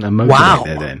there wasn't a motorway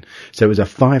there then. So it was a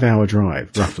 5-hour drive,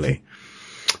 roughly.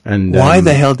 And why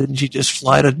the hell didn't you just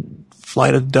fly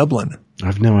to Dublin?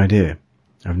 I've no idea.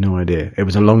 It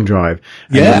was a long drive.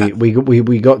 And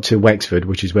we got to Wexford,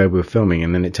 which is where we were filming,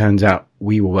 and then it turns out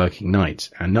we were working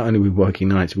nights. And not only were we working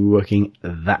nights, we were working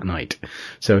that night.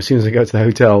 So as soon as I got to the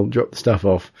hotel, dropped the stuff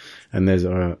off, and there's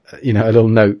a little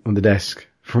note on the desk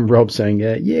from Rob saying,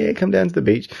 yeah, come down to the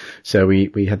beach. So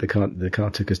we had the car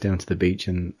took us down to the beach,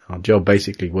 and our job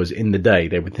basically was in the day.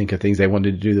 They would think of things they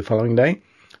wanted to do the following day.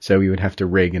 So we would have to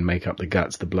rig and make up the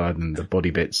guts, the blood, and the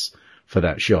body bits for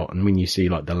that shot. And when you see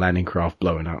like the landing craft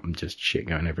blowing up and just shit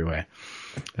going everywhere,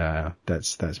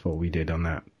 that's what we did on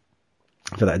that.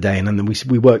 for that day. And then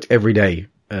we worked every day,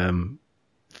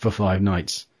 for 5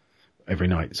 nights.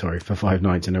 For 5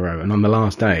 nights in a row. And on the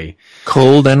last day...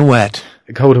 Cold and wet,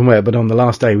 but on the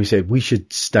last day we said we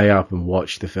should stay up and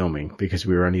watch the filming because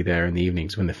we were only there in the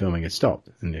evenings when the filming had stopped.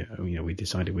 And, we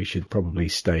decided we should probably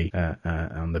stay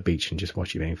on the beach and just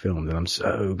watch it being filmed. And I'm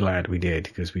so glad we did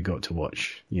because we got to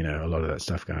watch, a lot of that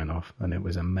stuff going off. And it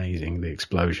was amazing. The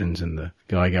explosions and the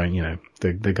guy going,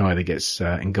 the guy that gets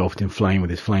engulfed in flame with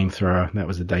his flamethrower. That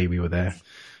was the day we were there.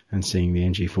 And seeing the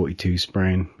NG-42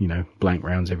 spraying, blank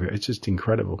rounds everywhere. It's just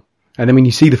incredible. And then when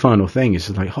you see the final thing, it's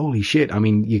just like, holy shit. I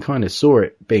mean, you kind of saw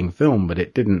it being filmed, but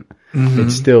it didn't,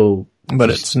 it's still... But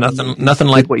it's nothing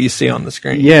like what you see on the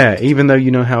screen. Yeah, even though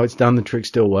you know how it's done, the trick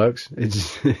still works.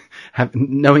 It's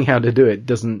knowing how to do it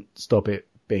doesn't stop it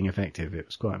being effective. It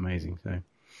was quite amazing. So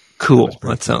cool.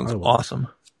 That sounds awesome.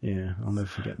 Yeah, I'll never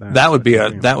forget that. That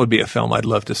would be a film I'd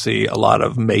love to see a lot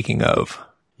of making of.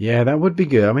 Yeah, that would be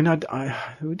good. I mean,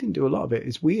 we didn't do a lot of it.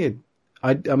 It's weird.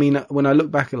 I mean, when I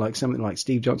look back at like something like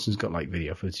Steve Johnson's got like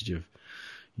video footage of,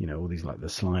 all these like the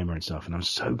Slimer and stuff, and I'm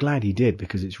so glad he did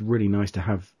because it's really nice to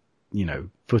have,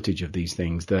 footage of these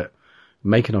things that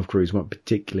making of crews weren't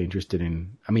particularly interested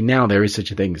in. I mean, now there is such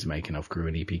a thing as making of crew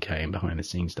and EPK and behind the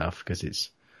scenes stuff because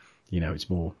it's, it's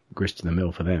more grist to the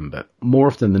mill for them. But more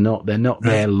often than not, they're not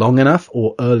there long enough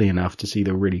or early enough to see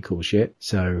the really cool shit.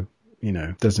 So,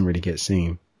 it doesn't really get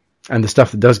seen. And the stuff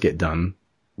that does get done,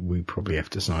 we probably have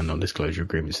to sign non-disclosure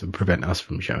agreements to prevent us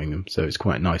from showing them. So it's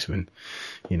quite nice when,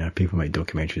 people make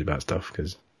documentaries about stuff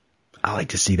because I like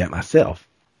to see that myself.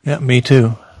 Yeah, me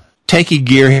too. Techie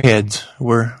gearheads,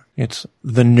 it's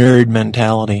the nerd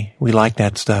mentality. We like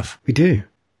that stuff. We do.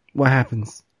 What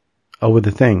happens? Oh, with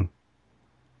the thing.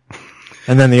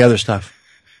 And then the other stuff.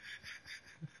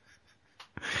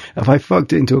 Have I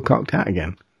fucked it into a cocked hat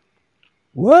again?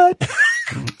 What?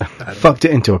 Fucked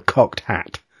it into a cocked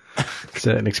hat. It's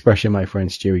an expression my friend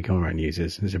Stewie Conran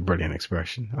uses. It's a brilliant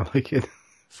expression. I like it.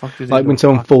 Like when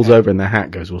someone falls over and their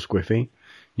hat goes all squiffy,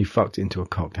 you fucked it into a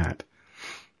cocked hat.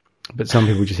 But some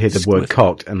people just hear the word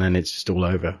cocked and then it's just all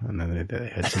over. And then they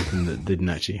had something that didn't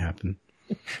actually happen.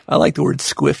 I like the word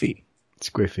squiffy.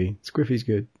 Squiffy. Squiffy's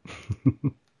good.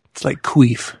 It's like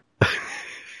queef.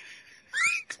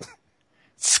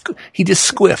 He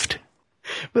just squiffed.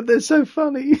 But they're so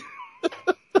funny.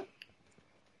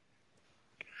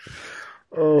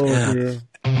 Oh, yeah.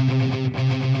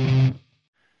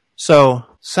 So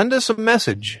send us a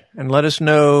message and let us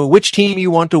know which team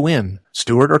you want to win,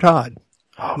 Stuart or Todd.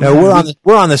 Oh, no,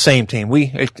 we're on the same team. We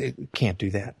can't do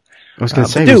that. I was going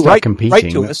to say, write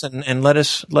competing. To us and let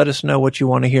us know what you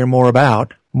want to hear more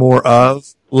about, more of,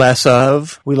 less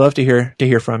of. We love to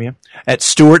hear from you at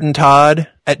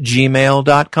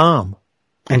stuartandtodd@gmail.com.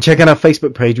 And check out our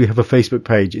Facebook page. We have a Facebook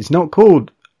page. It's not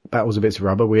called Battles with Bits of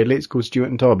Rubber. Weirdly, it's called Stuart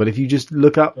and Todd. But if you just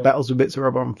look up Battles with Bits of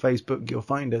Rubber on Facebook, you'll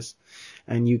find us.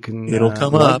 And you can It'll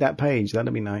come like up. that page.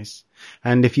 That'll be nice.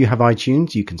 And if you have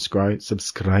iTunes, you can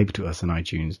subscribe to us on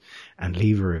iTunes and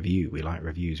leave a review. We like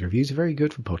reviews. Reviews are very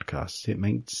good for podcasts. It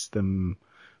makes them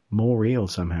more real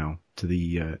somehow to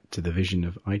the vision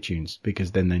of iTunes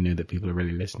because then they know that people are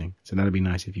really listening. So that'd be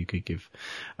nice if you could give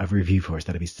a review for us.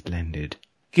 That'd be splendid.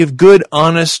 Give good,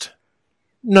 honest,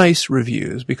 nice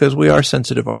reviews because we are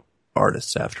sensitive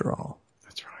artists after all.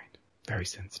 That's right. Very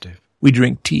sensitive. We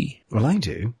drink tea. Well, I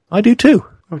do. I do too.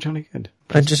 Oh, jolly good.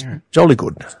 Jolly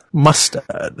good.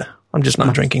 Mustard. I'm just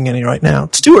not drinking any right now.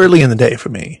 It's too early in the day for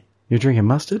me. You're drinking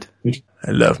mustard?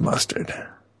 I love mustard.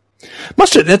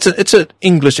 Mustard, it's an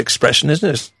English expression, isn't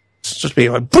it? It's just be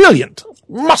like, brilliant.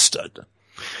 Mustard.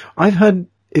 I've heard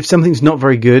if something's not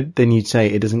very good, then you'd say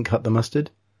it doesn't cut the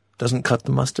mustard. Doesn't cut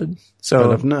the mustard. So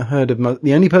but I've not heard of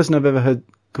the only person I've ever heard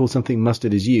call something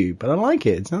mustard is you, but I like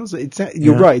it. It sounds.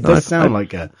 You're right. It does sound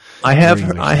like a. I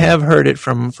have heard it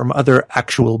from other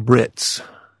actual Brits,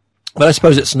 but I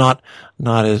suppose it's not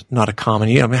a common.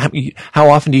 I mean,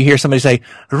 how often do you hear somebody say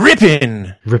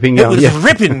ripping? Ripping. It was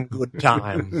ripping good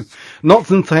time. Not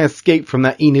since I escaped from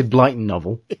that Enid Blyton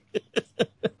novel.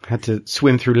 Had to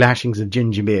swim through lashings of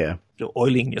ginger beer. You're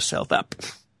oiling yourself up.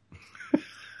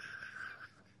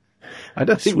 I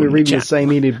don't think we're reading the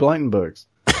same Enid Blyton books.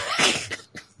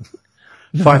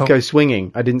 No. Five Go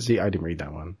Swinging. I didn't read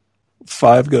that one.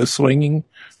 Five Go Swinging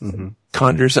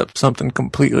conjures up something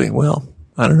completely. Well,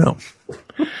 I don't know.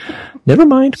 Never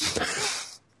mind.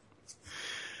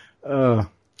 So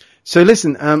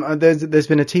listen, there's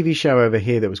been a TV show over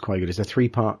here that was quite good. It's a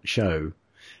 3-part show,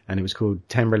 and it was called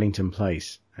 10 Rillington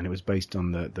Place, and it was based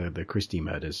on the Christie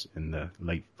murders in the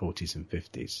late 40s and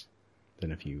 50s.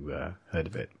 Don't know if you heard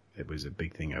of it. It was a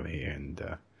big thing over here,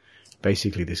 and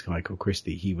basically this guy called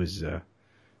Christie, he was a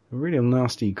really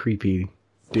nasty, creepy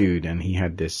dude, and he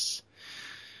had this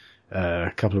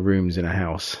couple of rooms in a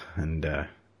house, and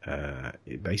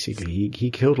basically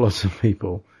he killed lots of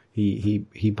people.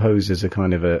 He posed as a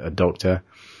kind of a doctor,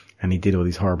 and he did all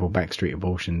these horrible backstreet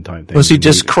abortion type things. Was he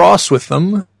just cross with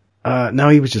them? No,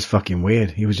 he was just fucking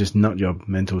weird. He was just nutjob,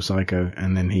 mental psycho,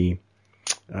 and then he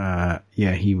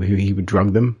would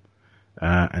drug them,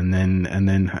 and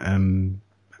then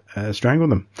strangle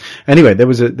them. Anyway, there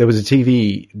was a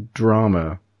TV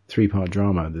drama, 3-part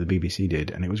drama that the BBC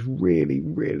did, and it was really,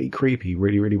 really creepy,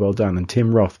 really, really well done. And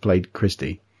Tim Roth played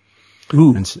Christie,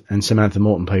 and Samantha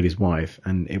Morton played his wife,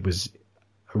 and it was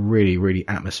really, really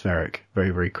atmospheric,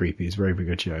 very, very creepy. It's a very, very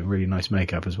good show. Really nice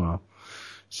makeup as well.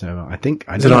 So I think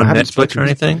is it on Netflix or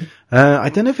anything? I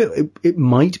don't know if it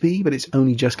might be, but it's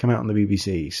only just come out on the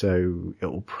BBC, so it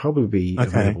will probably be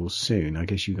available soon. I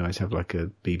guess you guys have like a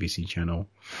BBC channel.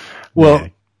 Well,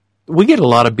 we get a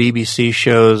lot of BBC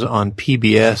shows on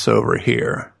PBS over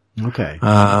here. Okay.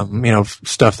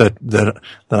 Stuff that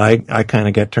I kind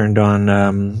of get turned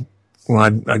on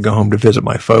when I go home to visit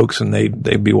my folks, and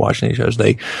they'd be watching these shows.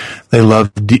 They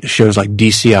love shows like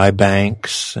DCI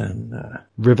Banks and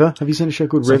River. Have you seen a show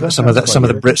called River? Some of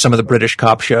the British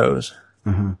cop shows.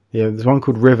 Uh-huh. Yeah, there's one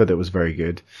called River that was very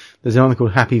good. There's another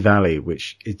called Happy Valley,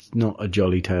 which it's not a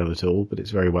jolly tale at all, but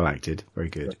it's very well acted, very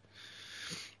good.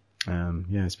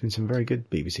 It's been some very good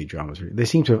BBC dramas. They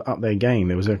seem to have upped their game.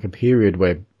 There was like a period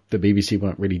where the BBC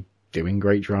weren't really doing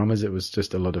great dramas. It was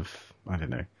just a lot of, I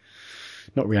don't know,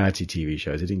 not reality TV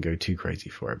shows. They didn't go too crazy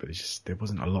for it, but it's just, there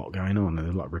wasn't a lot going on. There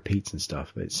were a lot of repeats and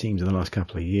stuff. But it seems in the last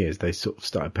couple of years, they sort of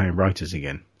started paying writers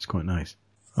again. It's quite nice.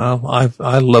 Well,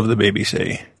 I love the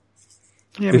BBC.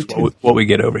 Yeah, it's what we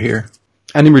get over here.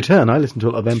 And in return, I listen to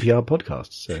a lot of NPR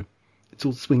podcasts. So it's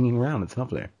all swinging around. It's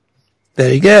lovely.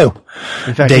 There you go.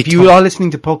 In fact, if you are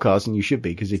listening to podcasts, and you should be,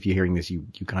 because if you're hearing this, you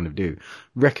kind of do,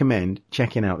 recommend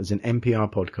checking out. There's an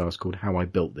NPR podcast called How I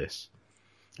Built This.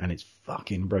 And it's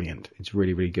fucking brilliant. It's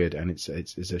really, really good. And it's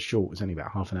a short, it's only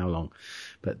about half an hour long.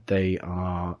 But they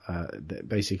are,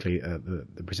 basically,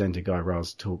 the presenter, Guy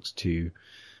Raz, talks to,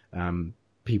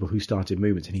 people who started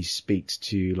movements, and he speaks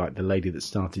to, like, the lady that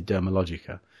started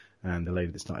Dermalogica, and the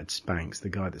lady that started Spanx, the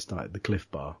guy that started the Cliff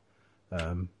Bar.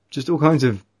 Just all kinds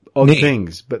of odd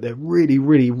things, but they're really,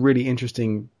 really, really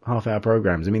interesting half-hour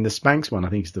programs. I mean, the Spanx one, I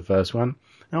think, is the first one.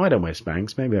 Now, I don't wear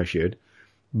Spanx. Maybe I should.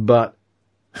 But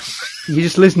you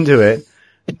just listen to it,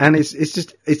 and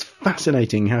it's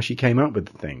fascinating how she came up with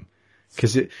the thing.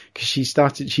 Because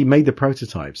she made the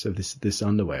prototypes of this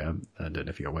underwear. I don't know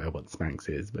if you're aware of what Spanx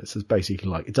is, but it's basically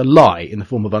like, it's a lie in the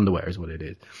form of underwear is what it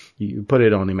is. You put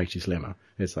it on, it makes you slimmer.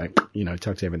 It's like,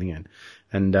 tucks everything in.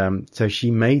 And, so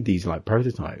she made these like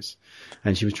prototypes,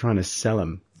 and she was trying to sell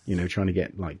them, trying to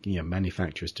get like,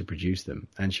 manufacturers to produce them.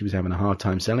 And she was having a hard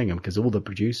time selling them because all the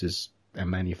producers and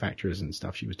manufacturers and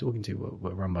stuff she was talking to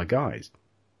were run by guys.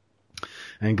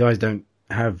 And guys don't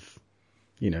have,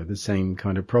 the same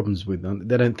kind of problems with them.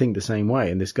 They don't think the same way.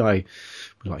 And this guy,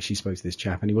 like, she spoke to this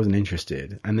chap and he wasn't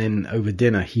interested. And then over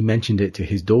dinner, he mentioned it to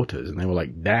his daughters, and they were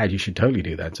like, "Dad, you should totally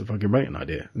do that. It's a fucking brilliant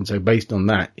idea." And so based on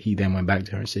that, he then went back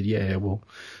to her and said, yeah, we'll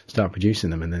start producing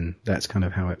them. And then that's kind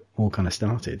of how it all kind of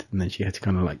started. And then she had to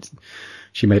kind of like,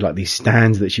 she made like these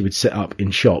stands that she would set up in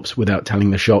shops without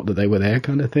telling the shop that they were there,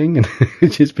 kind of thing. And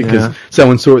just because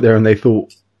someone saw it there and they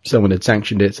thought someone had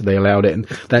sanctioned it, so they allowed it, and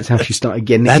that's how she started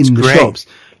getting it in the shops.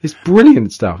 It's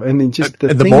brilliant stuff. And then just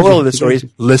the moral of the story is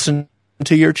listen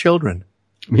to your children.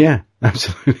 Yeah,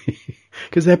 absolutely.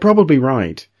 Because they're probably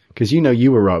right. Because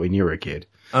you were right when you were a kid.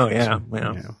 Oh yeah,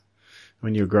 so,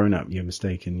 when you're grown up, you're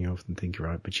mistaken. You often think you're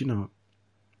right, but you're not.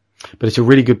 But it's a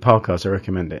really good podcast. I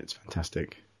recommend it. It's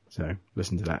fantastic. So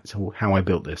listen to that. It's How I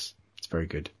Built This. It's very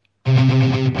good.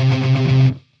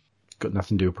 Got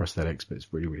nothing to do with prosthetics, but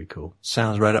it's really, really cool.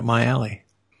 Sounds right up my alley.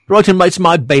 It's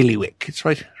my bailiwick. It's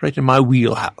right in my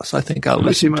wheelhouse. I think I'll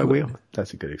listen to it.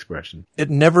 That's a good expression. It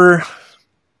never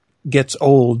gets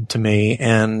old to me,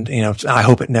 and I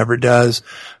hope it never does.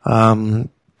 To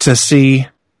see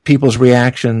people's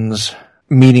reactions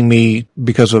meeting me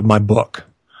because of my book.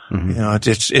 Mm-hmm.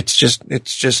 It's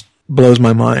just blows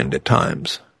my mind at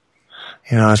times.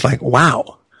 It's like,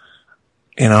 wow.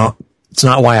 It's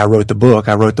not why I wrote the book.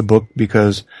 I wrote the book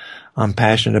because I'm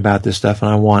passionate about this stuff, and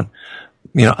I want,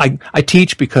 I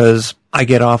teach because I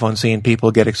get off on seeing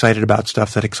people get excited about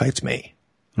stuff that excites me.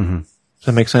 Mm-hmm. Does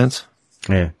that make sense?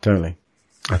 Yeah, totally.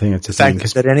 I think it's the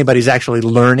fact that anybody's actually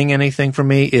learning anything from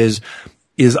me is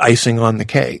icing on the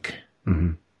cake.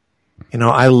 Mm-hmm.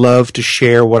 I love to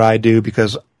share what I do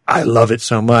because I love it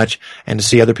so much, and to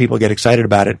see other people get excited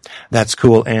about it, that's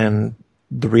cool. And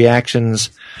the reactions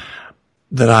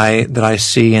that I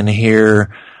see and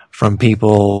hear from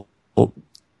people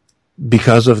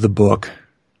because of the book.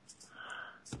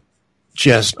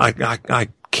 Just, I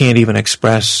can't even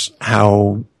express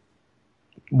how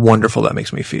wonderful that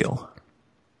makes me feel.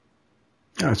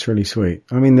 That's really sweet.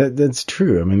 I mean, that's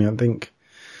true. I mean,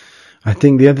 I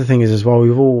think the other thing is as well,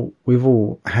 we've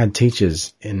all had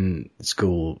teachers in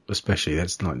school, especially.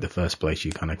 That's like the first place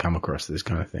you kind of come across this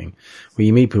kind of thing, where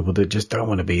you meet people that just don't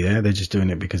want to be there. They're just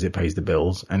doing it because it pays the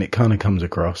bills, and it kind of comes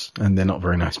across. And they're not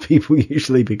very nice people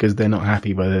usually because they're not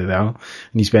happy where they are.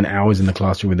 And you spend hours in the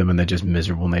classroom with them, and they're just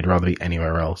miserable, and they'd rather be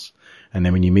anywhere else. And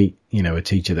then when you meet, a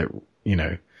teacher that,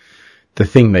 the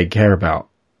thing they care about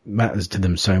matters to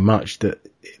them so much that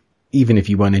even if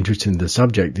you weren't interested in the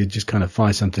subject, it just kind of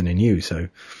fires something in you. So,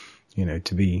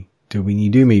 when you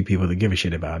do meet people that give a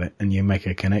shit about it and you make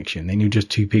a connection, then you're just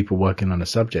two people working on a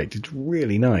subject. It's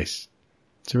really nice.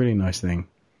 It's a really nice thing.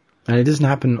 And it doesn't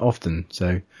happen often.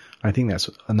 So I think that's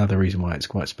another reason why it's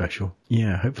quite special.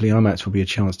 Yeah. Hopefully IMATS will be a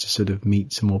chance to sort of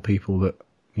meet some more people that,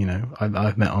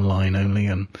 I've met online only,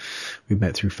 and we've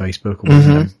met through Facebook,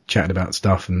 or chatted about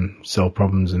stuff and solved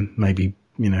problems, and maybe,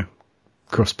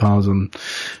 cross paths on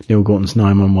Neil Gorton's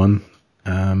 911.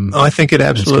 I think it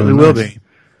absolutely will be.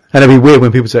 And it'd be weird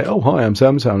when people say, "Oh, hi, I'm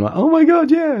so-and-so." I'm like, "Oh my God,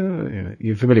 yeah."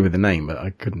 You're familiar with the name, but I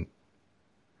couldn't,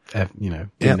 I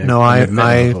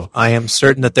am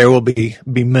certain that there will be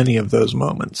many of those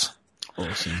moments.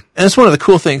 Awesome. And it's one of the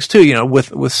cool things too,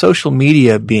 with social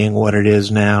media being what it is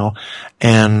now,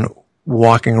 and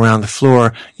walking around the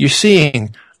floor, you're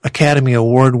seeing Academy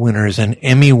Award winners and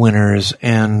Emmy winners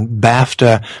and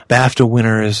BAFTA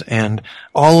winners and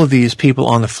all of these people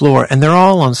on the floor, and they're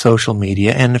all on social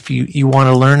media. And if you want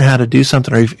to learn how to do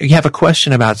something, or if you have a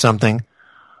question about something,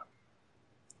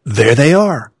 there they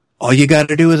are. All you got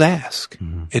to do is ask.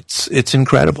 Mm-hmm. It's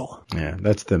incredible. Yeah,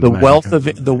 that's the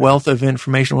wealth of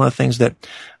information. One of the things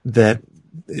that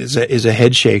is a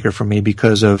head shaker for me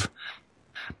because of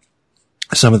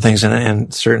some of the things,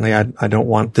 and certainly I don't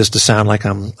want this to sound like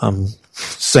I'm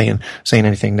saying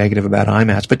anything negative about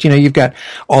IMATS, but you've got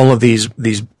all of these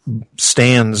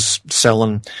stands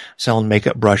selling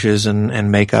makeup brushes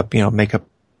and makeup, Makeup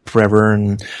Forever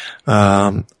and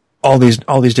all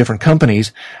these different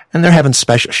companies, and they're having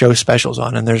show specials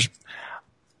on, and there's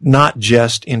not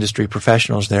just industry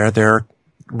professionals there. There are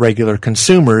regular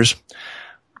consumers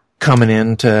coming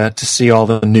in to see all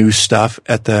the new stuff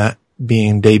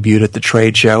being debuted at the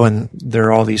trade show, and there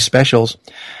are all these specials.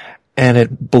 And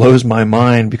it blows my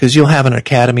mind because you'll have an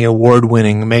Academy Award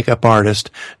winning makeup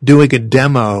artist doing a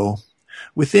demo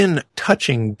within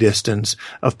touching distance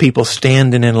of people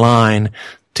standing in line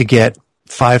to get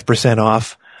 5%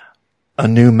 off a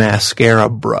new mascara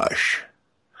brush.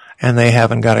 And they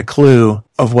haven't got a clue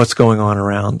of what's going on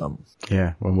around them.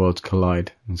 Yeah, when worlds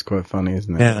collide. It's quite funny,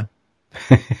 isn't it? Yeah.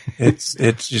 It's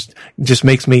just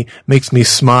makes me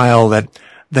smile that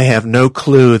they have no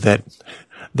clue that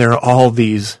there are all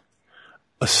these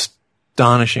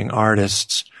astonishing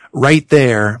artists right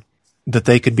there that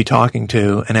they could be talking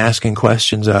to and asking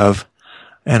questions of,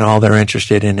 and all they're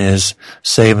interested in is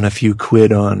saving a few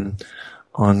quid on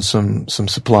some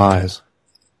supplies.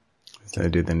 So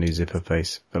do the new zipper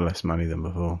face for less money than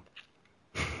before.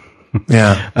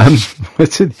 Yeah.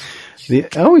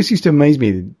 It always used to amaze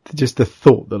me, just the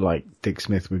thought that Dick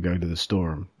Smith would go to the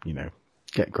store and,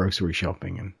 get grocery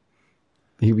shopping, and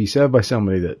he'd be served by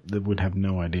somebody that would have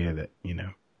no idea that,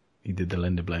 he did the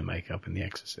Linda Blair makeup in The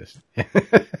Exorcist. I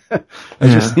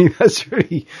just think that's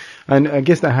really, and I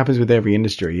guess that happens with every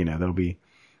industry, there'll be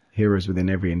heroes within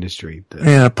every industry.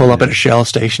 Pull up at a Shell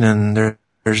station and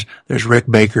there's Rick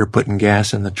Baker putting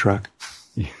gas in the truck.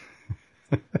 Yeah.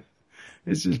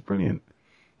 It's just brilliant.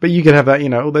 But you could have that,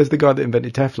 there's the guy that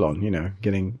invented Teflon,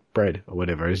 getting bread or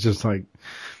whatever. It's just I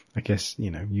guess,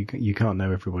 you can't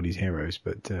know everybody's heroes,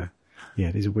 but,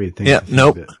 it is a weird thing. Yeah,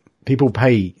 nope. People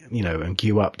pay, and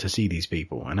queue up to see these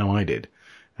people. I know I did.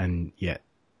 And yet,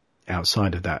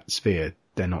 outside of that sphere,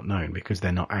 they're not known because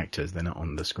they're not actors. They're not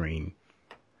on the screen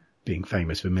being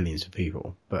famous for millions of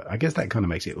people. But I guess that kind of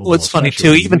makes it all more it's funny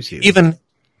special too,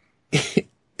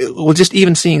 just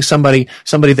even seeing somebody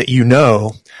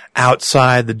that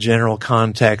outside the general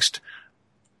context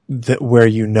where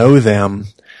them,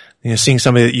 seeing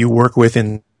somebody that you work with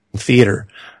in theater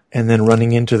and then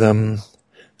running into them,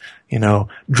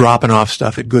 dropping off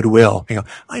stuff at Goodwill. You go,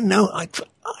 I know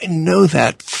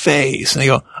that face. And they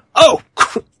go, oh,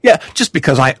 yeah, just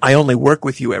because I only work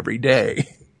with you every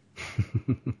day.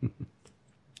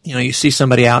 You see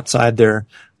somebody outside the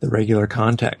regular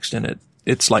context, and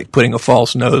it's like putting a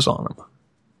false nose on them.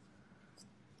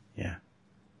 Yeah.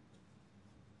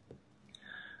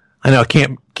 I know it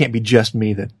can't be just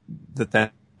me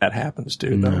that that happens,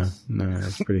 dude. No,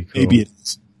 that's pretty cool. Maybe it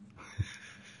is.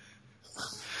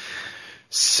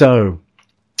 So,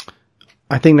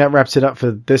 I think that wraps it up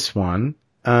for this one.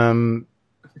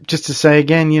 Just to say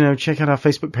again, check out our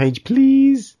Facebook page,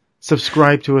 please.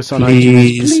 Subscribe to us on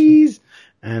iTunes, please.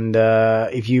 And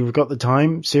if you've got the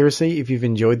time, seriously, if you've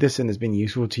enjoyed this and it's been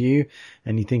useful to you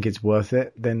and you think it's worth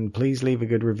it, then please leave a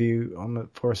good review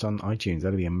for us on iTunes.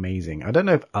 That'd be amazing. I don't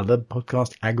know if other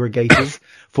podcast aggregators,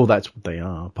 for that's what they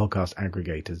are, podcast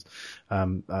aggregators,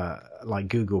 like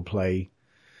Google Play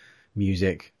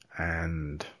Music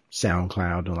and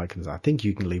SoundCloud and all that kind of stuff. I think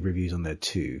you can leave reviews on there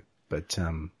too. But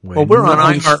we're on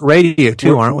iHeartRadio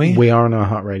too, aren't we? We are on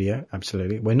iHeartRadio,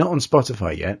 absolutely. We're not on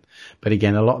Spotify yet, but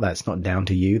again, a lot of that's not down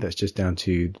to you. That's just down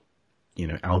to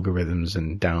algorithms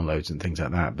and downloads and things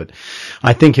like that. But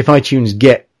I think if iTunes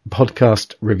get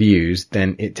podcast reviews,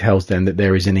 then it tells them that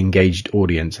there is an engaged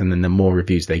audience, and then the more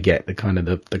reviews they get, the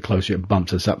closer it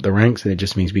bumps us up the ranks, and it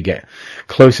just means we get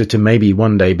closer to maybe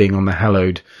one day being on the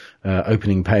hallowed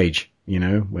opening page.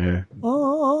 Where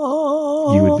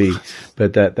you would be,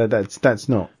 but that's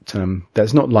not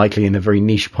likely in a very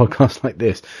niche podcast like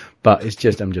this. But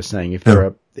I'm just saying, if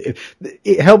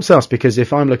it helps us, because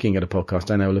if I'm looking at a podcast,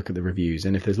 I now look at the reviews,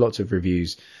 and if there's lots of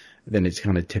reviews, then it's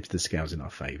kind of tips the scales in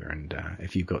our favor. And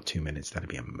if you've got 2 minutes, that'd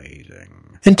be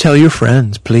amazing. And tell your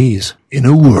friends, please. In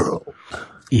a world.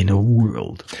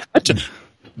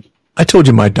 I told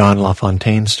you my Don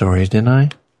LaFontaine stories, didn't I?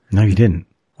 No, you didn't.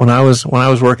 When I was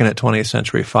working at 20th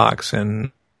Century Fox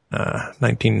in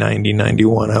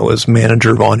 1990-91, I was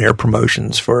manager of on-air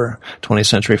promotions for 20th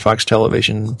Century Fox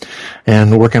Television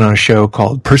and working on a show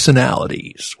called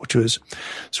Personalities, which was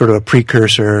sort of a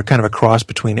precursor, kind of a cross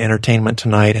between Entertainment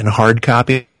Tonight and Hard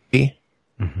Copy.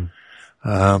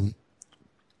 Mm-hmm.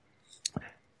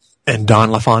 And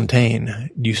Don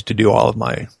LaFontaine used to do all of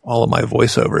my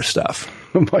voiceover stuff.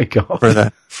 Oh my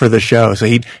God. For the show. So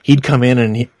he'd come in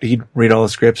and he'd read all the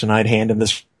scripts, and I'd hand him the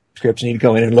scripts, and he'd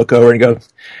go in and look over and go,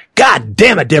 "God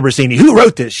damn it, Debrasini, who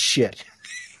wrote this shit?"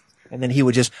 And then he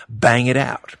would just bang it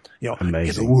out.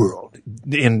 Amazing. In the world,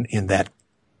 in that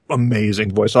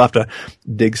amazing voice. I'll have to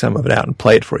dig some of it out and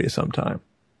play it for you sometime.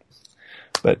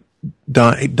 But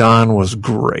Don was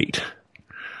great.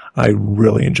 I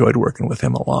really enjoyed working with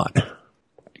him a lot.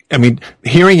 I mean,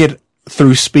 hearing it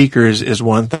through speakers is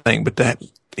one thing, but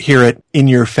hear it in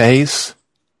your face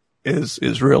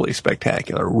is really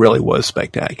spectacular. Really was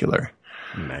spectacular.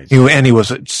 Amazing. And he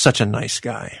was such a nice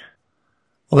guy.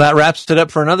 Well, that wraps it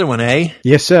up for another one, eh?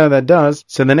 Yes, sir, that does.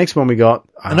 So the next one we got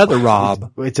another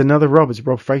Rob. It's another Rob. It's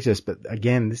Rob Freitas, but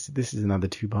again, this is another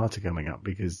two-parter coming up,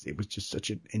 because it was just such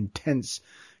an intense.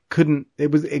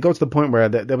 It got to the point where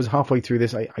there was halfway through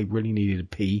this, I really needed to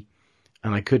pee,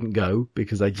 and I couldn't go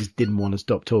because I just didn't want to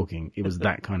stop talking. It was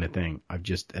that kind of thing. I've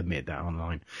just admitted that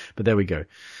online, but there we go.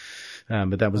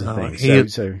 But that was the thing.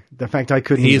 So the fact I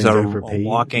couldn't even go for a pee. He's a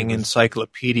walking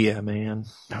encyclopedia, man.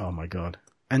 Oh my God.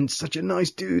 And such a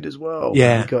nice dude as well.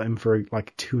 Yeah. We got him for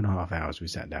like 2.5 hours. We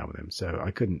sat down with him. So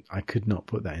I could not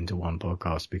put that into one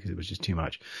podcast because it was just too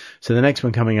much. So the next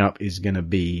one coming up is going to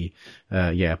be,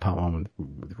 part one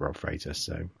with Rob Freitas.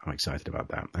 So I'm excited about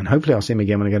that. And hopefully I'll see him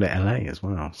again when I go to LA as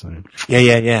well. So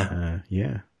yeah.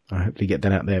 I hopefully get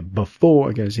that out there before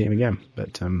I go to see him again.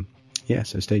 But,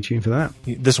 so stay tuned for that.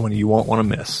 This one you won't want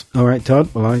to miss. All right,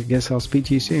 Todd. Well, I guess I'll speak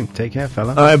to you soon. Take care,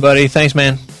 fella. All right, buddy. Thanks,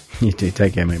 man. You too.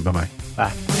 Take care, mate. Bye-bye.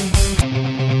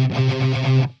 Bye.